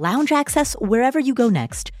upgrade? Lounge access? Wherever you go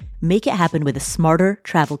next, make it happen with a smarter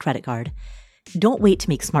travel credit card. Don't wait to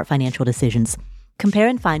make smart financial decisions. Compare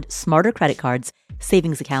and find smarter credit cards,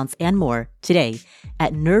 savings accounts, and more today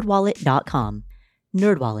at nerdwallet.com.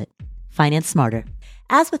 NerdWallet. Finance smarter.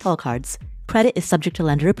 As with all cards, credit is subject to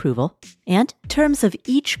lender approval, and terms of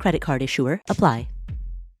each credit card issuer apply.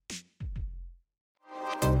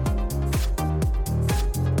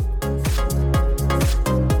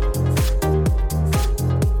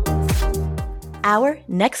 Our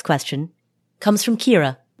next question comes from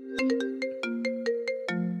Kira.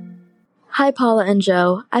 Hi, Paula and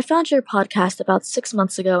Joe. I found your podcast about 6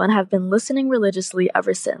 months ago and have been listening religiously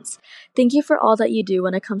ever since. Thank you for all that you do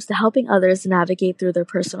when it comes to helping others navigate through their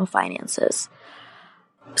personal finances.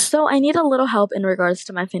 So I need a little help in regards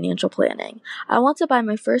to my financial planning. I want to buy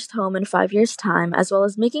my first home in 5 years' time, as well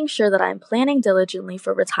as making sure that I am planning diligently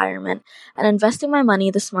for retirement and investing my money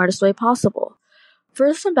the smartest way possible.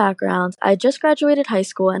 For some background, I just graduated high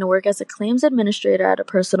school and work as a claims administrator at a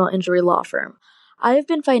personal injury law firm. I have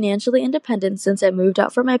been financially independent since I moved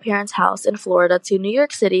out from my parents' house in Florida to New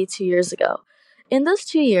York City 2 years ago. In those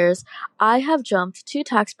 2 years, I have jumped 2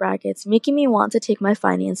 tax brackets, making me want to take my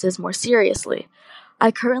finances more seriously.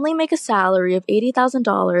 I currently make a salary of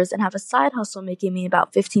 $80,000 and have a side hustle making me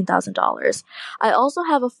about $15,000. I also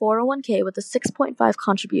have a 401k with a 6.5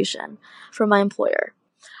 contribution from my employer.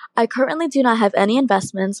 I currently do not have any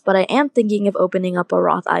investments, but I am thinking of opening up a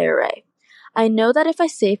Roth IRA. I know that if I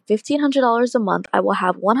save $1,500 a month, I will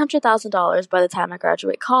have $100,000 by the time I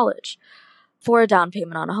graduate college for a down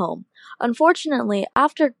payment on a home. Unfortunately,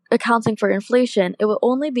 after accounting for inflation, it will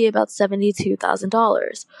only be about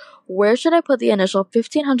 $72,000. Where should I put the initial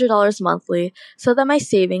 $1,500 monthly so that my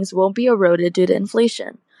savings won't be eroded due to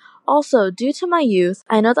inflation? Also, due to my youth,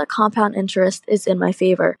 I know that compound interest is in my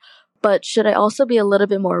favor, but should I also be a little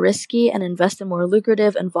bit more risky and invest in more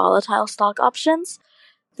lucrative and volatile stock options?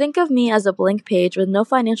 Think of me as a blank page with no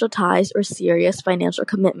financial ties or serious financial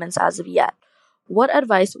commitments as of yet. What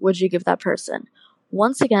advice would you give that person?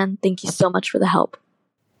 Once again, thank you so much for the help.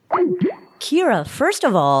 Kira, first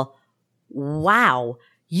of all, wow,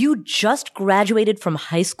 you just graduated from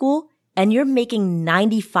high school and you're making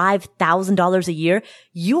 $95,000 a year.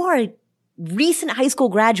 You are a recent high school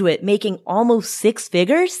graduate making almost 6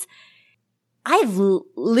 figures. I've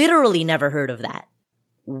literally never heard of that.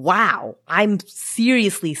 Wow. I'm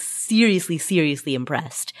seriously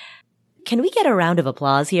impressed. Can we get a round of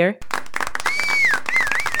applause here?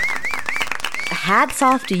 Hats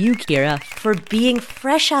off to you, Kira, for being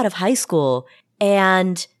fresh out of high school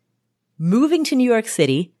and moving to New York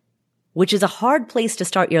City, which is a hard place to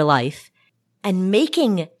start your life, and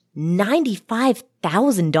making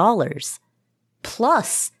 $95,000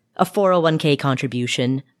 plus a 401k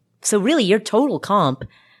contribution. So really, your total comp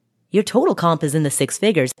is in the 6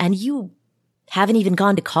 figures, and you haven't even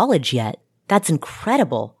gone to college yet. That's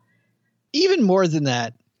incredible. Even more than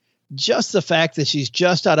that, just the fact that she's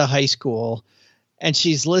just out of high school and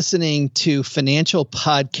she's listening to financial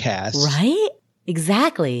podcasts. Right?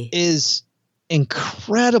 Exactly. Is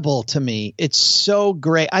incredible to me. It's so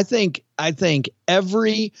great. I think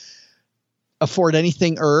every Afford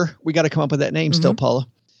Anything-er, we got to come up with that name still, Paula.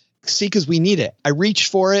 See, because we need it. I reached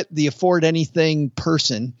for it, the Afford Anything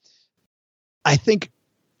person. I think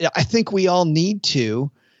we all need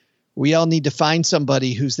to find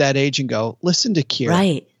somebody who's that age and go, listen to Kira.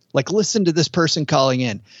 Right. Like, listen to this person calling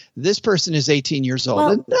in. This person is 18 years old.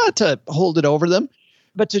 Well, and not to hold it over them,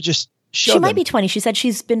 but to just show them. She might be 20. She said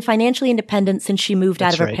she's been financially independent since she moved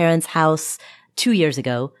out of her parents' house 2 years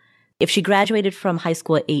ago. If she graduated from high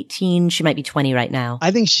school at 18, she might be 20 right now.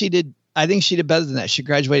 I think she did better than that. She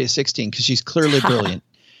graduated at 16 because she's clearly brilliant.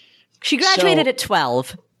 She graduated at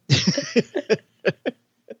 12.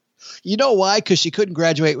 You know why? Because she couldn't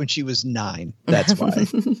graduate when she was 9. That's why.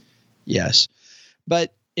 Yes.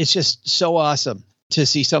 But it's just so awesome to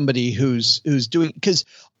see somebody who's doing, because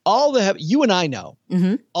you and I know,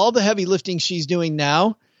 all the heavy lifting she's doing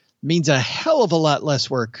now means a hell of a lot less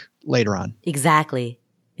work later on. Exactly.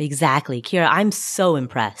 Kira, I'm so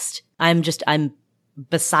impressed. I'm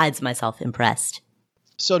besides myself impressed.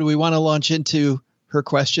 So do we want to launch into her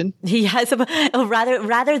question? Yeah,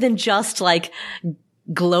 rather than just like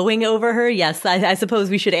glowing over her, yes, I suppose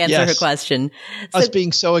we should answer her question. Us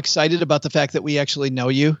being so excited about the fact that we actually know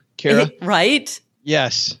you, Kira. Right?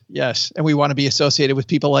 Yes. And we want to be associated with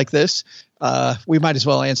people like this. We might as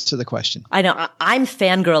well answer the question. I know. I'm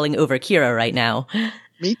fangirling over Kira right now.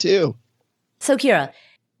 Me too. So Kira,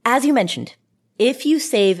 as you mentioned, if you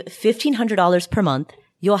save $1,500 per month,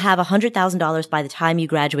 you'll have $100,000 by the time you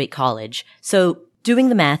graduate college. So doing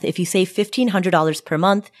the math, if you save $1,500 per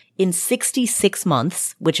month in 66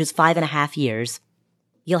 months, which is 5.5 years,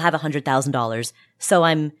 you'll have $100,000. So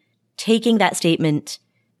I'm taking that statement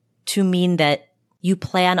to mean that you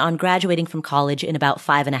plan on graduating from college in about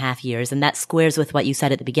 5.5 years. And that squares with what you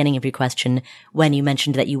said at the beginning of your question when you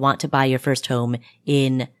mentioned that you want to buy your first home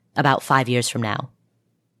in about 5 years from now.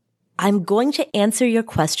 I'm going to answer your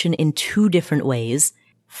question in 2 different ways.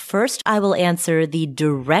 First, I will answer the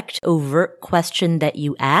direct, overt question that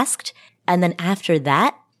you asked. And then after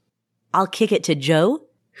that, I'll kick it to Joe,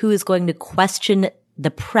 who is going to question the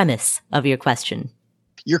premise of your question.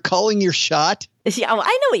 You're calling your shot? Yeah, I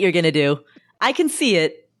know what you're going to do. I can see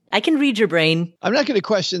it. I can read your brain. I'm not going to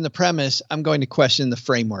question the premise. I'm going to question the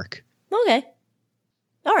framework. Okay.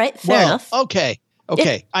 All right. Fair enough. Okay.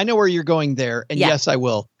 I know where you're going there. And yes, I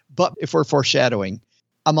will. But if we're foreshadowing,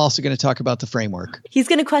 I'm also going to talk about the framework. He's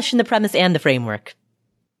going to question the premise and the framework.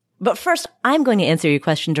 But first, I'm going to answer your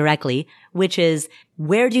question directly, which is,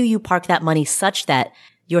 where do you park that money such that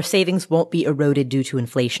your savings won't be eroded due to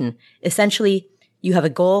inflation? Essentially, you have a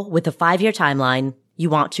goal with a 5-year timeline.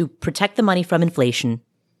 You want to protect the money from inflation,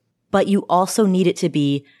 but you also need it to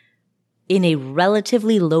be in a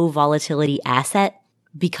relatively low volatility asset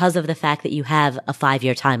because of the fact that you have a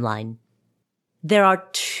 5-year timeline. There are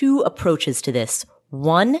 2 approaches to this.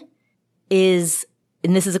 One is,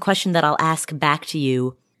 and this is a question that I'll ask back to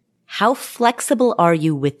you, how flexible are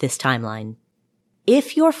you with this timeline?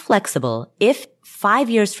 If you're flexible, if 5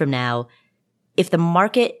 years from now, if the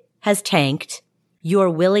market has tanked, you're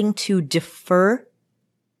willing to defer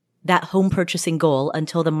that home purchasing goal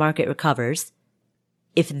until the market recovers.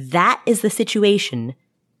 If that is the situation,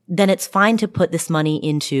 then it's fine to put this money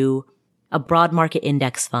into a broad market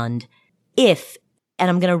index fund. If, and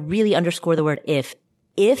I'm going to really underscore the word if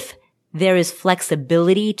there is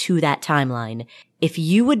flexibility to that timeline, if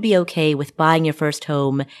you would be okay with buying your first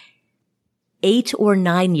home 8 or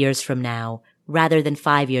 9 years from now, rather than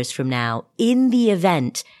 5 years from now, in the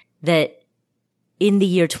event that in the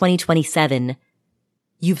year 2027,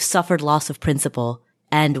 you've suffered loss of principal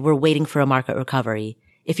and we're waiting for a market recovery.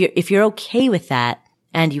 If you're okay with that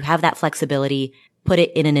and you have that flexibility, put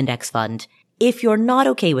it in an index fund. If you're not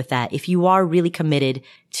okay with that, if you are really committed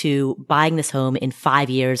to buying this home in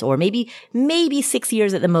 5 years or maybe 6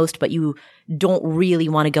 years at the most, but you don't really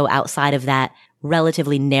want to go outside of that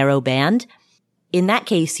relatively narrow band, in that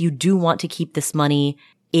case, you do want to keep this money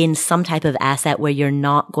in some type of asset where you're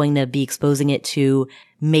not going to be exposing it to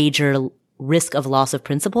major risk of loss of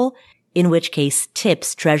principal, in which case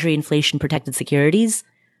TIPS, Treasury Inflation Protected Securities,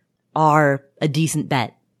 are a decent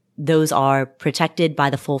bet. Those are protected by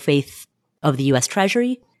the full faith of the U.S.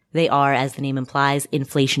 Treasury. They are, as the name implies,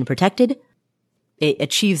 inflation protected. It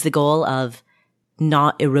achieves the goal of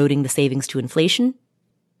not eroding the savings to inflation.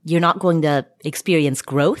 You're not going to experience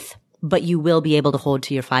growth, but you will be able to hold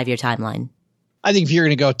to your 5-year timeline. I think if you're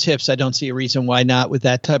going to go TIPS, I don't see a reason why not with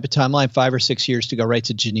that type of timeline, 5 or 6 years to go right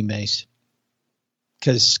to Ginnie Mae's.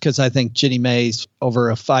 Because I think Ginnie Mae's over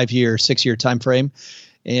a 5-year, 6-year time frame,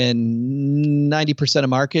 and 90% of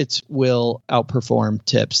markets will outperform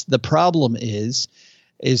TIPS. The problem is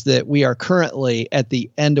that we are currently at the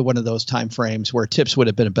end of one of those time frames where TIPS would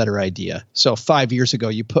have been a better idea. So 5 years ago,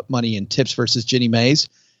 you put money in TIPS versus Ginnie Mae's,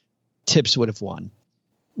 TIPS would have won.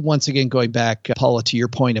 Once again, going back, Paula, to your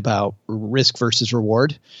point about risk versus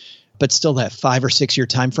reward, but still that 5 or 6 year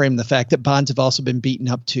time frame, the fact that bonds have also been beaten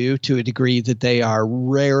up to a degree that they are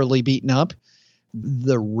rarely beaten up,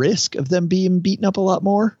 the risk of them being beaten up a lot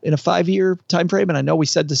more in a 5-year time frame. And I know we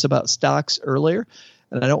said this about stocks earlier,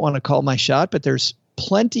 and I don't want to call my shot, but there's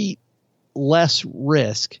plenty less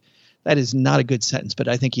risk. That is not a good sentence, but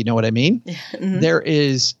I think you know what I mean. Mm-hmm. There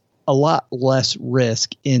is a lot less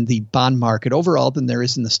risk in the bond market overall than there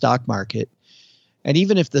is in the stock market. And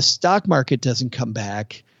even if the stock market doesn't come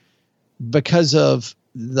back because of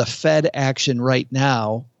the Fed action right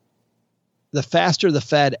now, the faster the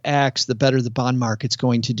Fed acts, the better the bond market's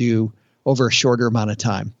going to do over a shorter amount of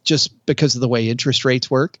time, just because of the way interest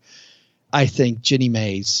rates work. I think Ginnie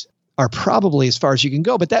Mae's are probably as far as you can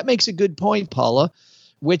go. But that makes a good point, Paula,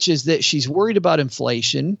 which is that she's worried about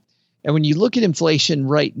inflation. And when you look at inflation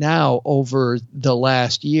right now over the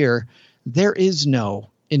last year, there is no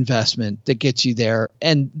investment that gets you there.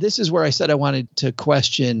 And this is where I said I wanted to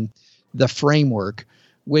question the framework,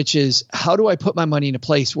 which is, how do I put my money in a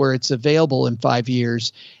place where it's available in 5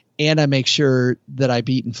 years and I make sure that I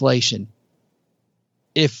beat inflation?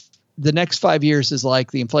 If the next 5 years is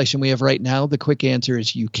like the inflation we have right now, the quick answer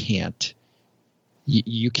is you can't.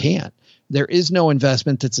 You can't. There is no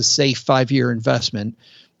investment that's a safe 5-year investment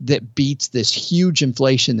that beats this huge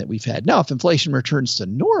inflation that we've had. Now, if inflation returns to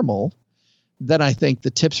normal, then I think the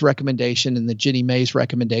TIPS recommendation and the Ginnie Mae's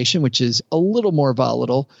recommendation, which is a little more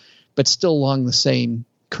volatile, but still along the same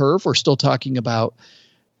curve. We're still talking about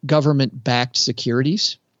government-backed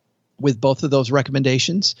securities with both of those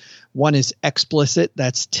recommendations. One is explicit,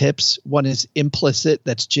 that's TIPS. One is implicit,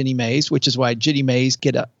 that's Ginnie Mae's, which is why Ginnie Mae's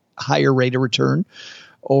get a higher rate of return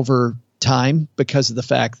over time because of the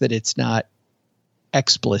fact that it's not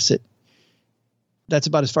explicit. That's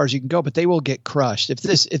about as far as you can go, but they will get crushed. If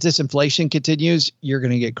this inflation continues, you're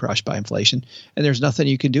going to get crushed by inflation, and there's nothing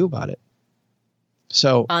you can do about it.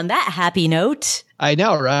 So on that happy note, I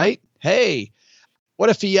know, right? Hey, What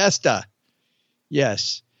a fiesta.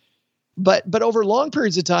 Yes. But over long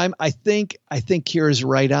periods of time, I think Kira's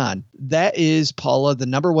right on. That is, Paula, the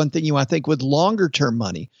number one thing you want to think with longer term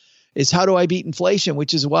money is how do I beat inflation,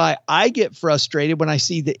 which is why I get frustrated when I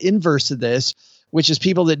see the inverse of this, which is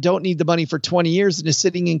people that don't need the money for 20 years and is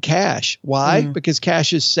sitting in cash. Why? Because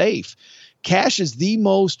cash is safe. Cash is the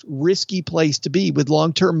most risky place to be with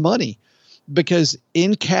long-term money, because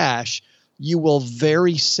in cash, you will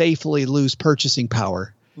very safely lose purchasing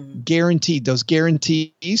power. Guaranteed. Those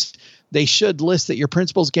guarantees, they should list that your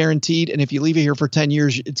principal's guaranteed. And if you leave it here for 10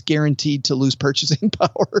 years, it's guaranteed to lose purchasing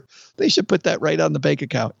power. They should put that right on the bank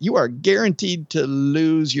account. You are guaranteed to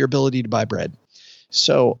lose your ability to buy bread.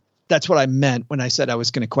 So that's what I meant when I said I was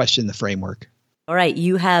going to question the framework. All right.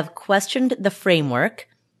 You have questioned the framework.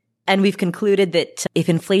 And we've concluded that if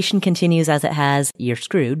inflation continues as it has, you're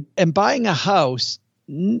screwed. And buying a house,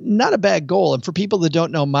 not a bad goal. And for people that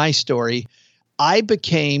don't know my story, I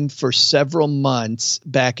became for several months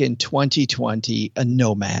back in 2020 a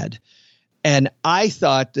nomad. And I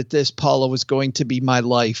thought that this, Paula, was going to be my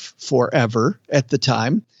life forever at the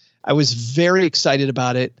time. I was very excited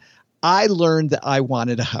about it. I learned that I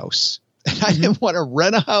wanted a house. And I didn't want to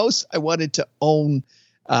rent a house. I wanted to own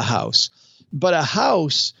a house. But a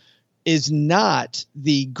house is not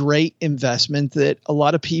the great investment that a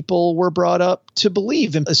lot of people were brought up to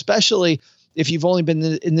believe. And especially if you've only been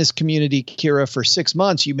in this community, Kira, for 6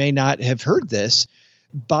 months, you may not have heard this.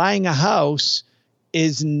 Buying a house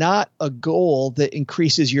is not a goal that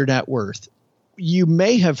increases your net worth. You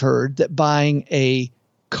may have heard that buying a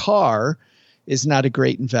car is not a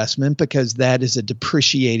great investment because that is a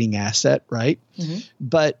depreciating asset, right?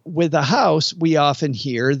 But with a house, we often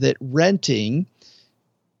hear that renting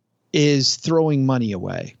is throwing money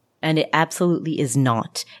away. And it absolutely is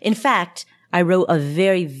not. In fact, I wrote a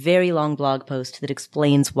very, very long blog post that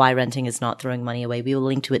explains why renting is not throwing money away. We will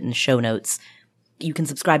link to it in the show notes. You can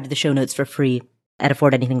subscribe to the show notes for free at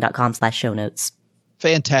affordanything.com/show notes.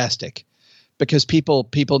 Fantastic. Because people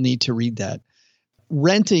need to read that.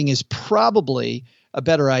 Renting is probably a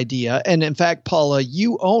better idea. And in fact, Paula,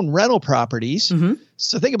 you own rental properties.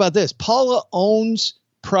 So think about this. Paula owns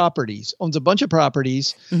a bunch of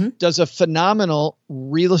properties, does a phenomenal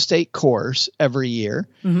real estate course every year,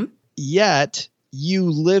 yet you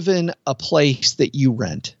live in a place that you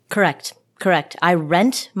rent. Correct. I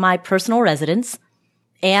rent my personal residence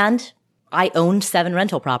and I own 7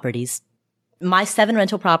 rental properties. My 7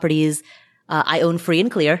 rental properties, I own free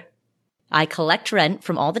and clear. I collect rent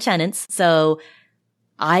from all the tenants. So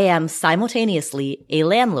I am simultaneously a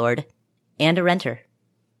landlord and a renter.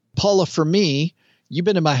 Paula, for me, you've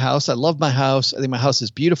been to my house. I love my house. I think my house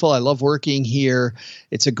is beautiful. I love working here.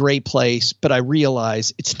 It's a great place, but I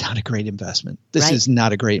realize it's not a great investment. This is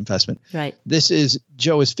not a great investment. Right.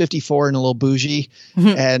 Joe is 54 and a little bougie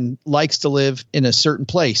and likes to live in a certain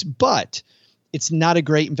place, but it's not a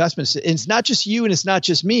great investment. And it's not just you and it's not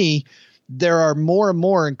just me. There are more and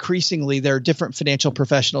more increasingly, there are different financial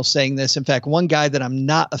professionals saying this. In fact, one guy that I'm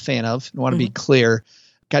not a fan of, I want to be clear, a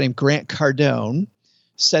guy named Grant Cardone,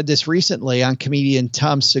 said this recently on comedian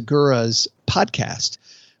Tom Segura's podcast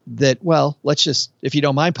that, well, if you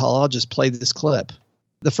don't mind, Paul, I'll just play this clip.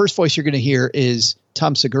 The first voice you're going to hear is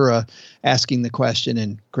Tom Segura asking the question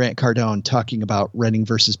and Grant Cardone talking about renting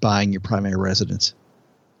versus buying your primary residence.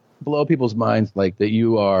 Blow people's minds like that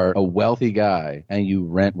you are a wealthy guy and you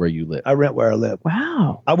rent where you live. I rent where I live.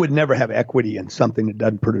 Wow. I would never have equity in something that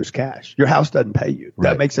doesn't produce cash. Your house doesn't pay you.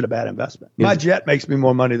 Right. That makes it a bad investment. My jet makes me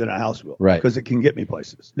more money than a house will. Right. Because it can get me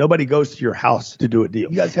places. Nobody goes to your house to do a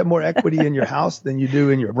deal. You guys have more equity in your house than you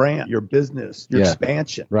do in your brand, your business, your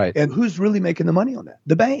expansion. Right. And who's really making the money on that?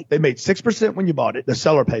 The bank. They made 6% when you bought it. The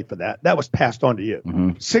seller paid for that. That was passed on to you.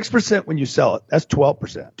 6% when you sell it. That's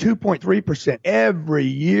 12%. 2.3% every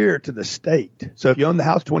year to the state. So if you own the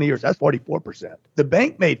house 20 years, that's 44%. The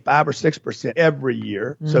bank made 5 or 6% every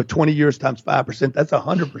year. So 20 years times 5%, that's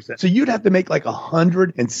 100%. So you'd have to make like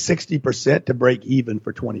 160% to break even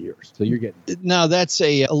for 20 years. So you're getting. Now that's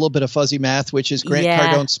a little bit of fuzzy math, which is Grant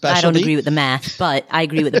Cardone's specialty. I don't agree with the math, but I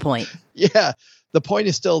agree with the point. Yeah. The point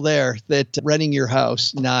is still there that renting your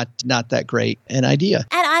house, not that great an idea.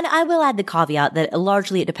 And I will add the caveat that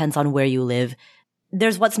largely it depends on where you live.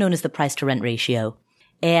 There's what's known as the price to rent ratio.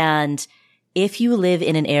 And if you live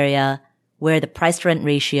in an area where the price to rent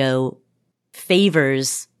ratio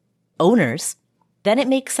favors owners, then it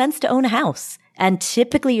makes sense to own a house. And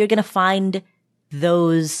typically you're going to find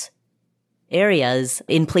those areas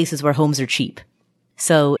in places where homes are cheap.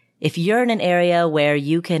 So if you're in an area where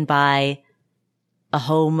you can buy a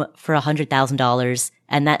home for $100,000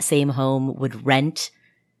 and that same home would rent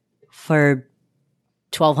for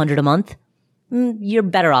 $1,200 a month, you're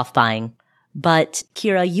better off buying. But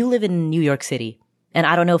Kira, you live in New York City, and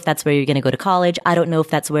I don't know if that's where you're going to go to college. I don't know if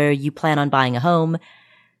that's where you plan on buying a home.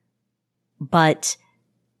 But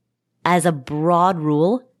as a broad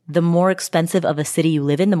rule, the more expensive of a city you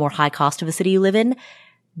live in, the more high cost of a city you live in,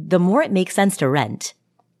 the more it makes sense to rent.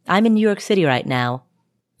 I'm in New York City right now.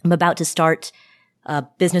 I'm about to start a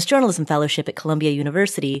business journalism fellowship at Columbia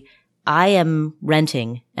University. I am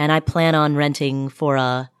renting, and I plan on renting for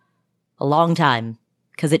a long time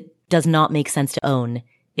because it does not make sense to own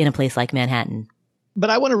in a place like Manhattan. But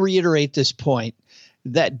I want to reiterate this point.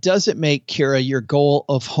 That doesn't make, Kira, your goal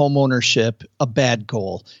of homeownership a bad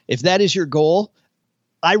goal. If that is your goal,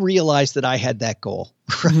 I realized that I had that goal,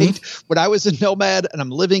 right? Mm-hmm. When I was a nomad and I'm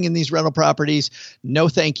living in these rental properties, no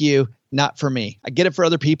thank you, not for me. I get it for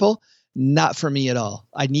other people, not for me at all.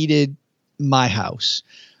 I needed my house.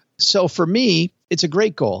 So for me, it's a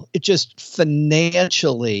great goal. It just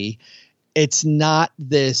financially, it's not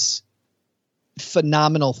this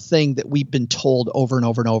phenomenal thing that we've been told over and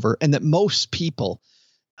over and over, and that most people,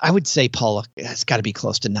 I would say, Paula, it's got to be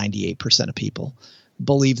close to 98% of people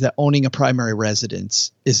believe that owning a primary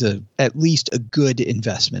residence is at least a good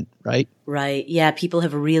investment, right? Right. Yeah. People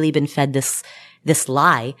have really been fed this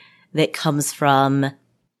lie that comes from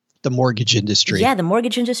the mortgage industry. Yeah. The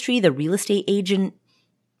mortgage industry, the real estate agent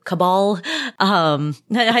cabal.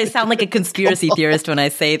 I sound like a conspiracy theorist when I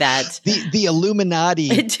say that. The Illuminati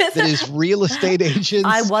that is real estate agents.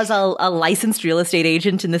 I was a licensed real estate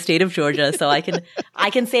agent in the state of Georgia, so I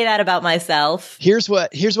can say that about myself. Here's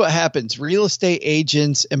what happens. Real estate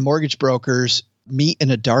agents and mortgage brokers meet in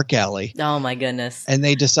a dark alley. Oh my goodness. And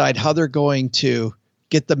they decide how they're going to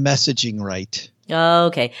get the messaging right.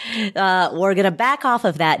 Okay. We're going to back off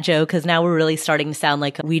of that, Joe, because now we're really starting to sound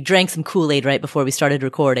like we drank some Kool-Aid right before we started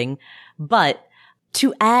recording. But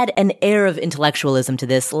to add an air of intellectualism to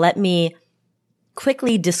this, let me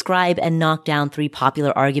quickly describe and knock down 3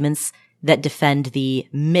 popular arguments that defend the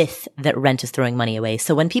myth that rent is throwing money away.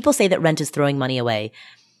 So when people say that rent is throwing money away,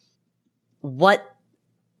 what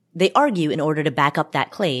they argue in order to back up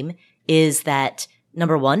that claim is that,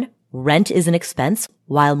 number 1, rent is an expense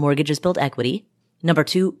while mortgages build equity. Number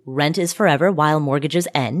 2, rent is forever while mortgages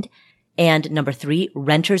end. And number 3,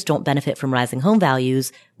 renters don't benefit from rising home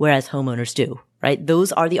values, whereas homeowners do, right?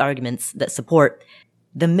 Those are the arguments that support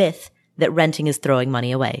the myth that renting is throwing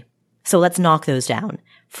money away. So let's knock those down.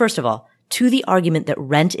 First of all, to the argument that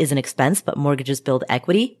rent is an expense, but mortgages build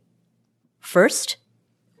equity. First,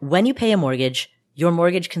 when you pay a mortgage, your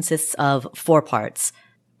mortgage consists of 4 parts: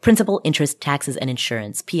 principal, interest, taxes, and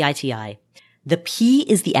insurance, PITI. The P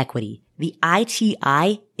is the equity. The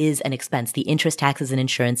ITI is an expense. The interest, taxes, and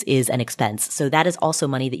insurance is an expense. So that is also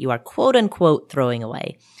money that you are quote unquote throwing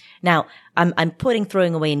away. Now, I'm putting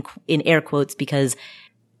throwing away in air quotes because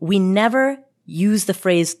we never use the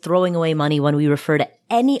phrase throwing away money when we refer to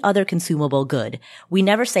any other consumable good. We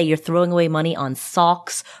never say you're throwing away money on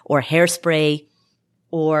socks or hairspray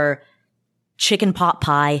or chicken pot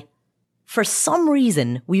pie. For some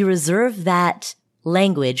reason, we reserve that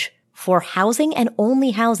language for housing and only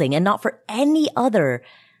housing and not for any other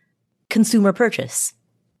consumer purchase.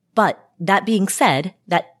 But that being said,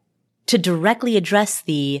 that to directly address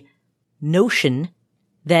the notion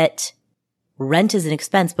that rent is an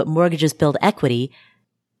expense but mortgages build equity,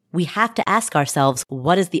 we have to ask ourselves,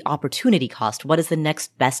 what is the opportunity cost? What is the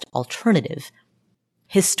next best alternative?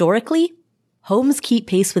 Historically, homes keep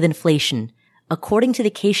pace with inflation. According to the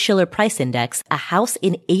Case-Shiller Price Index, a house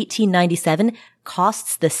in 1897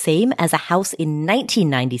 costs the same as a house in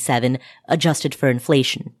 1997 adjusted for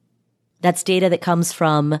inflation. That's data that comes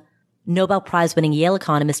from Nobel Prize-winning Yale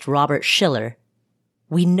economist Robert Shiller.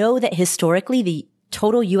 We know that historically the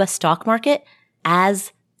total U.S. stock market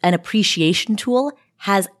as an appreciation tool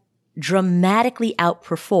has dramatically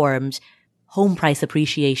outperformed home price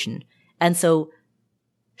appreciation. And so,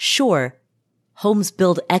 sure, homes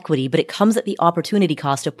build equity, but it comes at the opportunity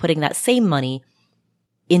cost of putting that same money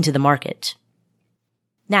into the market.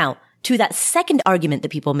 Now, to that second argument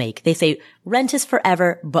that people make, they say rent is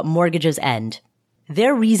forever, but mortgages end.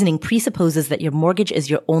 Their reasoning presupposes that your mortgage is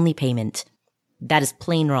your only payment. That is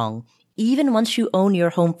plain wrong. Even once you own your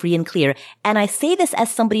home free and clear, and I say this as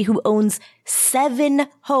somebody who owns 7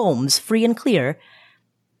 homes free and clear,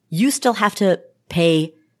 you still have to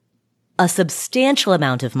pay a substantial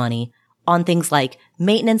amount of money on things like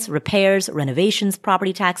maintenance, repairs, renovations,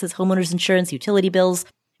 property taxes, homeowners insurance, utility bills,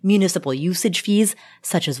 municipal usage fees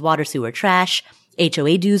such as water, sewer, trash,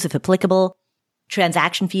 HOA dues if applicable,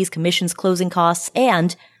 transaction fees, commissions, closing costs,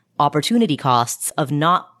 and opportunity costs of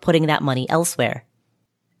not putting that money elsewhere.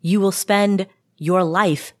 You will spend your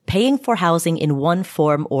life paying for housing in one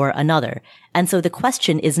form or another. And so the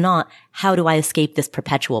question is not, how do I escape this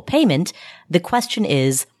perpetual payment? The question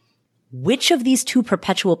is, which of these two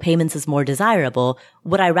perpetual payments is more desirable?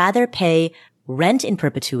 Would I rather pay rent in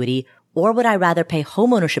perpetuity, or would I rather pay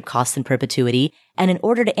homeownership costs in perpetuity? And in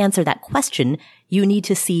order to answer that question, you need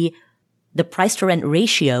to see the price to rent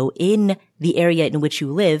ratio in the area in which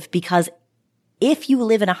you live, because if you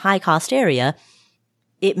live in a high cost area,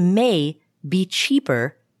 it may be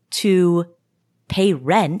cheaper to pay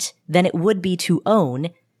rent than it would be to own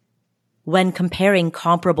when comparing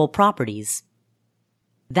comparable properties.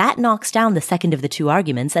 That knocks down the second of the two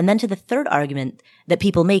arguments. And then to the third argument that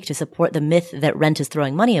people make to support the myth that rent is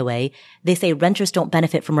throwing money away, they say renters don't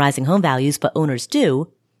benefit from rising home values, but owners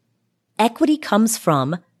do. Equity comes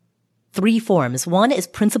from three forms. One is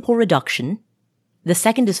principal reduction. The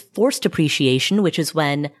second is forced appreciation, which is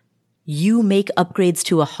when you make upgrades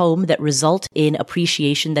to a home that result in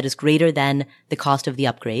appreciation that is greater than the cost of the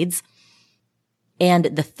upgrades. And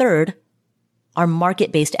the third are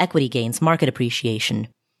market-based equity gains, market appreciation.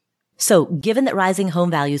 So given that rising home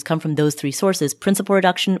values come from those three sources, principal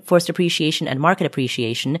reduction, forced appreciation, and market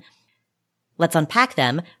appreciation, let's unpack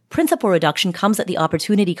them. Principal reduction comes at the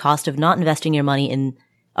opportunity cost of not investing your money in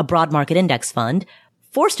a broad market index fund.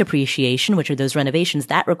 Forced appreciation, which are those renovations,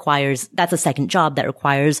 that's a second job that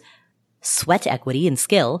requires sweat equity and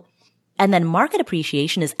skill. And then market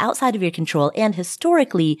appreciation is outside of your control and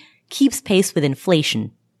historically keeps pace with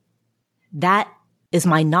inflation. That is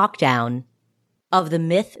my knockdown of the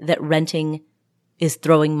myth that renting is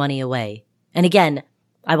throwing money away. And again,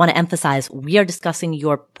 I want to emphasize we are discussing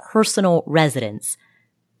your personal residence,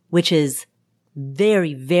 which is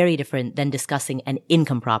very, very different than discussing an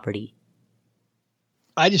income property.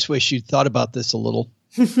 I just wish you'd thought about this a little.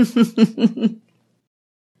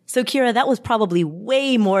 So, Kira, that was probably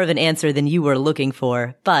way more of an answer than you were looking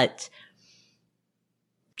for, but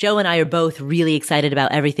Joe and I are both really excited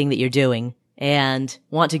about everything that you're doing and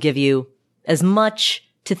want to give you as much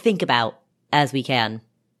to think about as we can.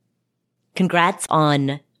 Congrats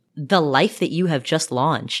on the life that you have just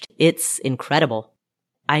launched. It's incredible.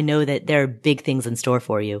 I know that there are big things in store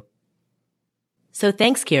for you. So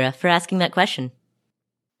thanks, Kira, for asking that question.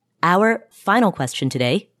 Our final question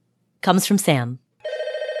today comes from Sam.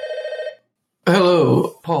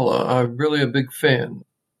 Hello, Paula. I'm really a big fan.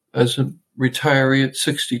 As a retiree at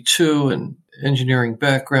 62 and engineering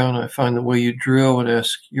background, I find the way you drill and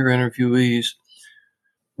ask your interviewees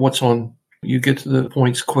what's on, you get to the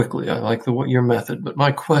points quickly. I like your method. But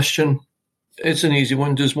my question, it's an easy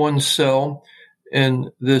one. Does one sell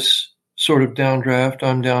in this sort of downdraft?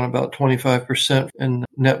 I'm down about 25% in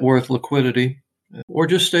net worth liquidity, or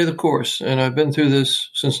just stay the course. And I've been through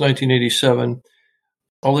this since 1987.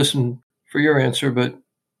 I'll listen for your answer, but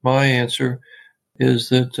my answer is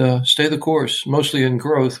that stay the course, mostly in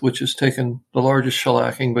growth, which has taken the largest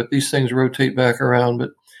shellacking, but these things rotate back around.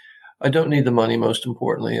 But I don't need the money, most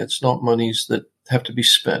importantly. It's not monies that have to be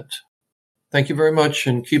spent. Thank you very much,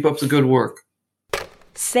 and keep up the good work.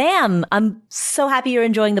 Sam, I'm so happy you're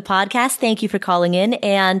enjoying the podcast. Thank you for calling in,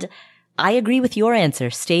 and I agree with your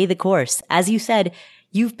answer. Stay the course. As you said,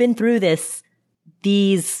 you've been through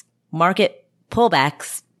these market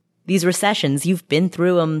pullbacks, these recessions. You've been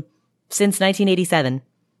through them since 1987.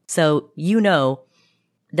 So you know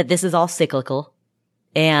that this is all cyclical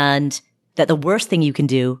and that the worst thing you can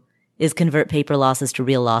do is convert paper losses to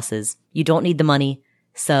real losses. You don't need the money,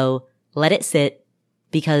 so let it sit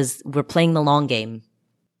because we're playing the long game.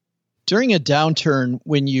 During a downturn,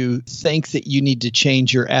 when you think that you need to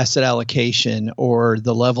change your asset allocation or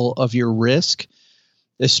the level of your risk,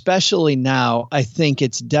 especially now, I think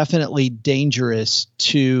it's definitely dangerous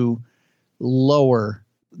to lower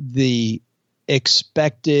the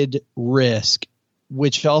expected risk,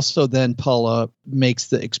 which also then, Paula, makes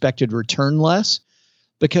the expected return less,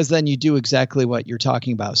 because then you do exactly what you're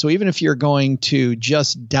talking about. So even if you're going to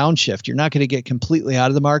just downshift, you're not going to get completely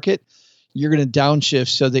out of the market. You're going to downshift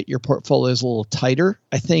so that your portfolio is a little tighter.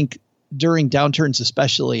 I think during downturns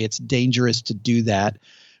especially, it's dangerous to do that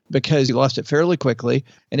because you lost it fairly quickly.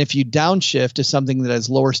 And if you downshift to something that has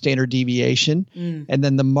lower standard deviation and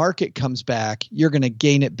then the market comes back, you're going to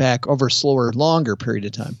gain it back over a slower, longer period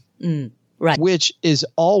of time. Right. Which is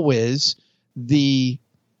always the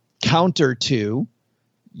counter to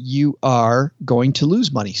you are going to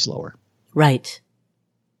lose money slower. Right.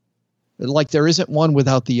 Like there isn't one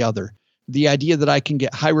without the other. The idea that I can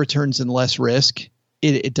get high returns and less risk,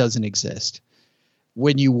 it doesn't exist.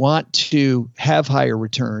 When you want to have higher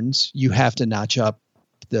returns, you have to notch up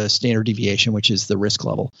the standard deviation, which is the risk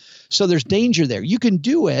level. So there's danger there. You can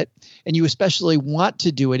do it, and you especially want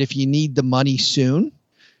to do it if you need the money soon,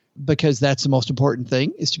 because that's the most important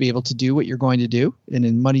thing, is to be able to do what you're going to do. And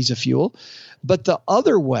then money's a fuel. But the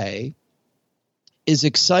other way is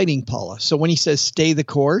exciting, Paula. So when he says stay the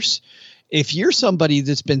course, if you're somebody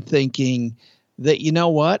that's been thinking that, you know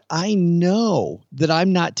what, I know that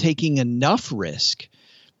I'm not taking enough risk,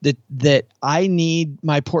 that I need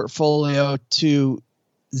my portfolio to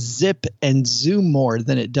zip and zoom more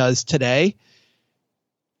than it does today,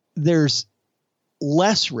 there's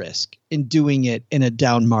less risk in doing it in a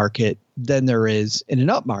down market than there is in an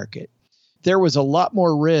up market. There was a lot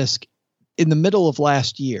more risk in the middle of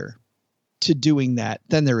last year to doing that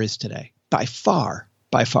than there is today, by far.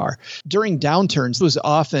 During downturns was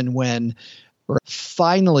often when we're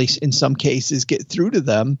finally, in some cases, get through to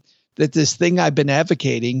them that this thing I've been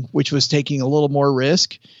advocating, which was taking a little more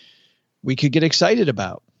risk, we could get excited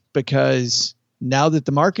about, because now that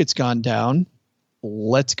the market's gone down,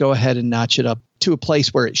 let's go ahead and notch it up to a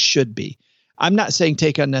place where it should be. I'm not saying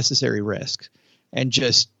take unnecessary risks and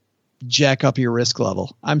just jack up your risk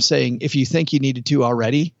level. I'm saying if you think you needed to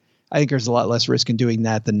already, I think there's a lot less risk in doing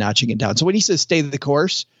that than notching it down. So when he says stay the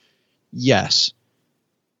course, yes.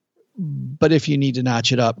 But if you need to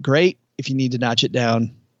notch it up, great. If you need to notch it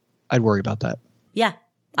down, I'd worry about that. Yeah,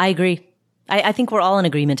 I agree. I think we're all in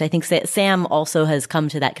agreement. I think Sam also has come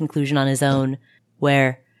to that conclusion on his own,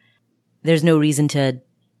 where there's no reason to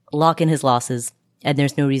lock in his losses and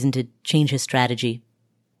there's no reason to change his strategy.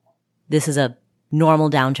 This is a normal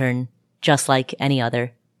downturn, just like any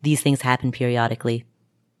other. These things happen periodically.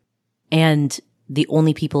 And the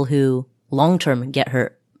only people who long-term get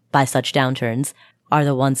hurt by such downturns are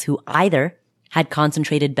the ones who either had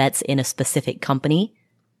concentrated bets in a specific company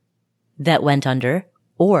that went under,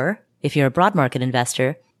 or if you're a broad market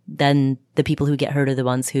investor, then the people who get hurt are the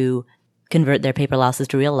ones who convert their paper losses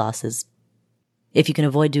to real losses. If you can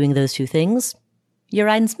avoid doing those two things, you're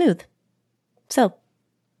riding smooth. So,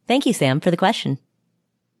 thank you, Sam, for the question.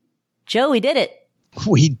 Joe, we did it.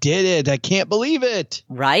 We did it. I can't believe it.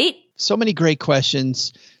 Right? So many great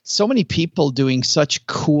questions. So many people doing such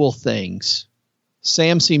cool things.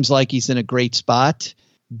 Sam seems like he's in a great spot.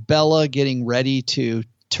 Bella getting ready to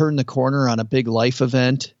turn the corner on a big life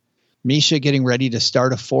event. Misha getting ready to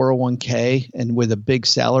start a 401k and with a big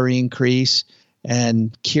salary increase.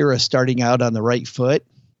 And Kira starting out on the right foot.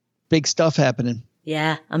 Big stuff happening.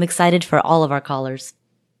 Yeah, I'm excited for all of our callers.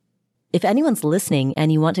 If anyone's listening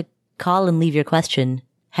and you want to call and leave your question,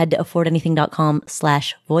 head to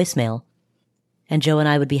affordanything.com/voicemail. And Joe and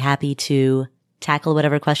I would be happy to tackle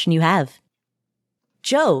whatever question you have.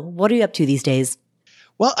 Joe, what are you up to these days?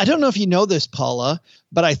 Well, I don't know if you know this, Paula,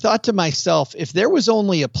 but I thought to myself, if there was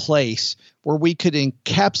only a place where we could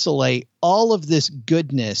encapsulate all of this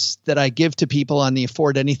goodness that I give to people on the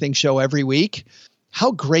Afford Anything show every week,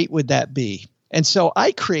 how great would that be? And so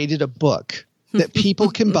I created a book that people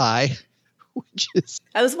can buy, which is...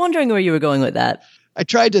 I was wondering where you were going with that. I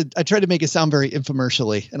tried to make it sound very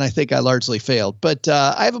infomercially, and I think I largely failed. But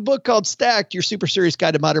I have a book called Stacked, Your Super Serious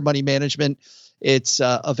Guide to Modern Money Management. It's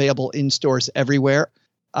available in stores everywhere.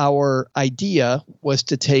 Our idea was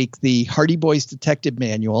to take the Hardy Boys Detective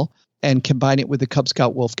Manual and combine it with the Cub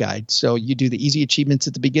Scout Wolf Guide. So you do the easy achievements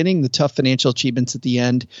at the beginning, the tough financial achievements at the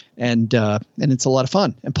end, and it's a lot of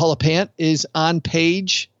fun. And Paula Pant is on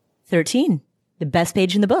page 13, the best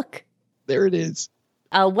page in the book. There it is.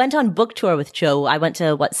 Went on book tour with Joe. I went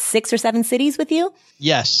to, 6 or 7 cities with you?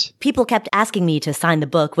 Yes. People kept asking me to sign the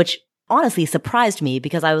book, which honestly surprised me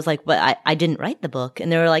because I was like, but I didn't write the book. And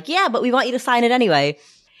they were like, yeah, but we want you to sign it anyway.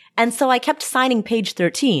 And so I kept signing page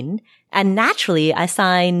 13. And naturally, I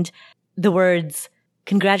signed the words,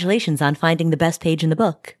 congratulations on finding the best page in the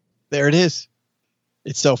book. There it is.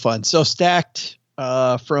 It's so fun. So Stacked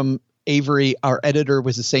from Avery, our editor,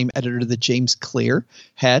 was the same editor that James Clear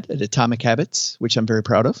had at Atomic Habits, which I'm very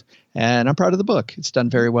proud of. And I'm proud of the book. It's done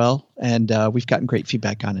very well. And we've gotten great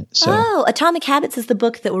feedback on it. So, Atomic Habits is the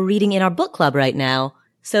book that we're reading in our book club right now.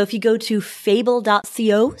 So if you go to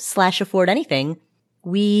fable.co/affordanything,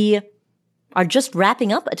 we are just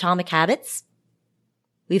wrapping up Atomic Habits.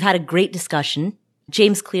 We've had a great discussion.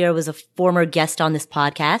 James Clear was a former guest on this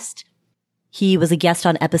podcast. He was a guest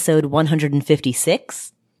on episode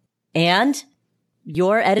 156. And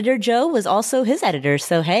your editor, Joe, was also his editor.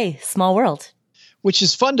 So, hey, small world. Which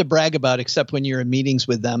is fun to brag about, except when you're in meetings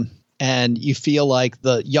with them and you feel like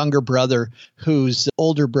the younger brother whose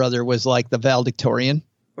older brother was like the valedictorian.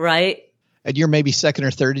 Right. And you're maybe second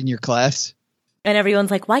or third in your class. And everyone's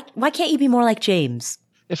like, why can't you be more like James?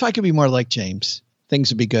 If I could be more like James, things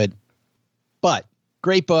would be good. But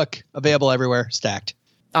great book, available everywhere, Stacked.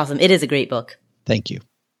 Awesome. It is a great book. Thank you.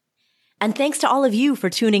 And thanks to all of you for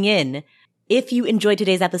tuning in. If you enjoyed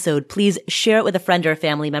today's episode, please share it with a friend or a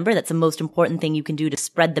family member. That's the most important thing you can do to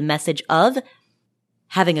spread the message of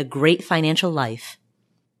having a great financial life.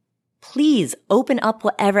 Please open up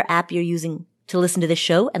whatever app you're using to listen to this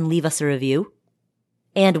show and leave us a review.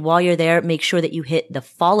 And while you're there, make sure that you hit the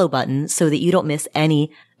follow button so that you don't miss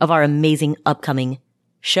any of our amazing upcoming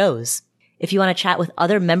shows. If you want to chat with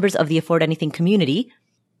other members of the Afford Anything community,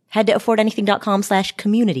 head to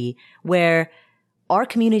affordanything.com/community, where our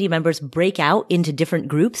community members break out into different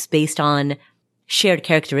groups based on shared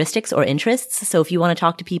characteristics or interests. So if you want to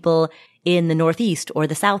talk to people in the Northeast or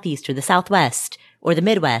the Southeast or the Southwest or the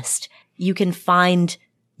Midwest, you can find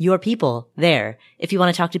your people there. If you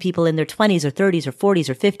want to talk to people in their 20s or 30s or 40s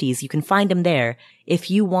or 50s, you can find them there. If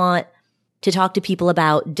you want to talk to people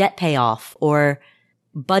about debt payoff or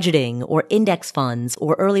budgeting or index funds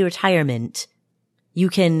or early retirement, you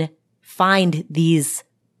can find these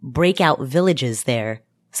breakout villages there.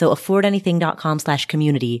 So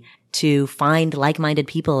affordanything.com/community to find like-minded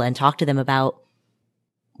people and talk to them about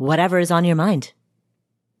whatever is on your mind.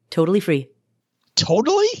 Totally free.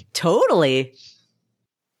 Totally? Totally.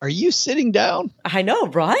 Are you sitting down? I know,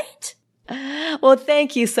 right? Well,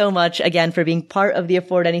 thank you so much again for being part of the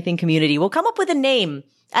Afford Anything community. We'll come up with a name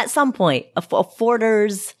at some point.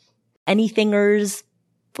 Afforders, anythingers.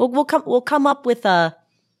 We'll come up with a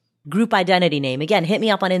group identity name. Again, hit me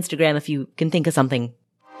up on Instagram if you can think of something.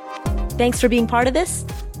 Thanks for being part of this.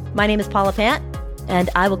 My name is Paula Pant, and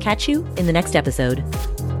I will catch you in the next episode.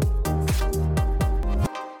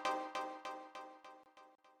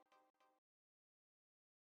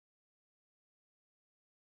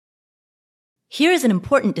 Here is an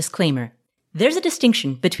important disclaimer. There's a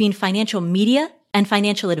distinction between financial media and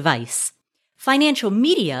financial advice. Financial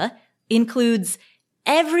media includes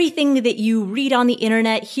everything that you read on the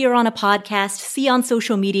internet, hear on a podcast, see on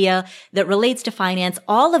social media that relates to finance.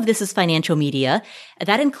 All of this is financial media.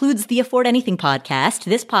 That includes the Afford Anything podcast,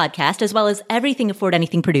 this podcast, as well as everything Afford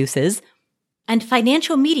Anything produces. And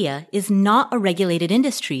financial media is not a regulated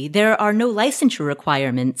industry. There are no licensure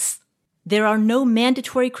requirements. There are no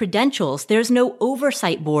mandatory credentials. There's no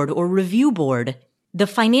oversight board or review board. The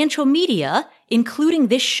financial media, including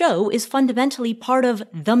this show, is fundamentally part of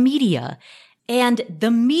the media. And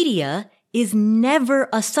the media is never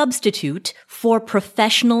a substitute for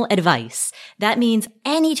professional advice. That means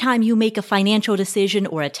anytime you make a financial decision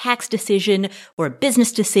or a tax decision or a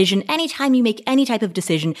business decision, anytime you make any type of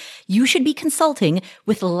decision, you should be consulting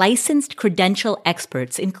with licensed credential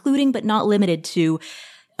experts, including but not limited to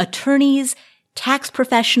attorneys, tax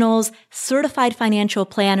professionals, certified financial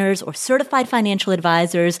planners, or certified financial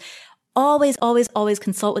advisors. Always, always, always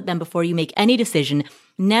consult with them before you make any decision.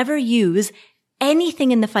 Never use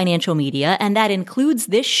anything in the financial media, and that includes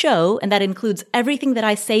this show, and that includes everything that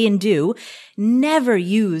I say and do. Never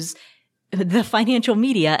use the financial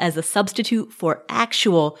media as a substitute for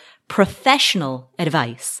actual professional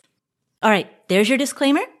advice. All right, there's your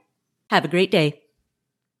disclaimer. Have a great day.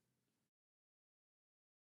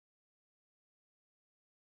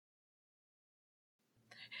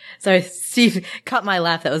 Sorry, Steve, cut my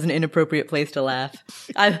laugh. That was an inappropriate place to laugh.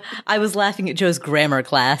 I was laughing at Joe's grammar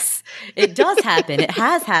class. It does happen. It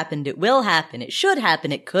has happened. It will happen. It should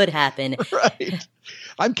happen. It could happen. Right.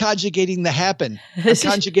 I'm conjugating the happen. I'm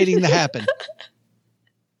conjugating the happen.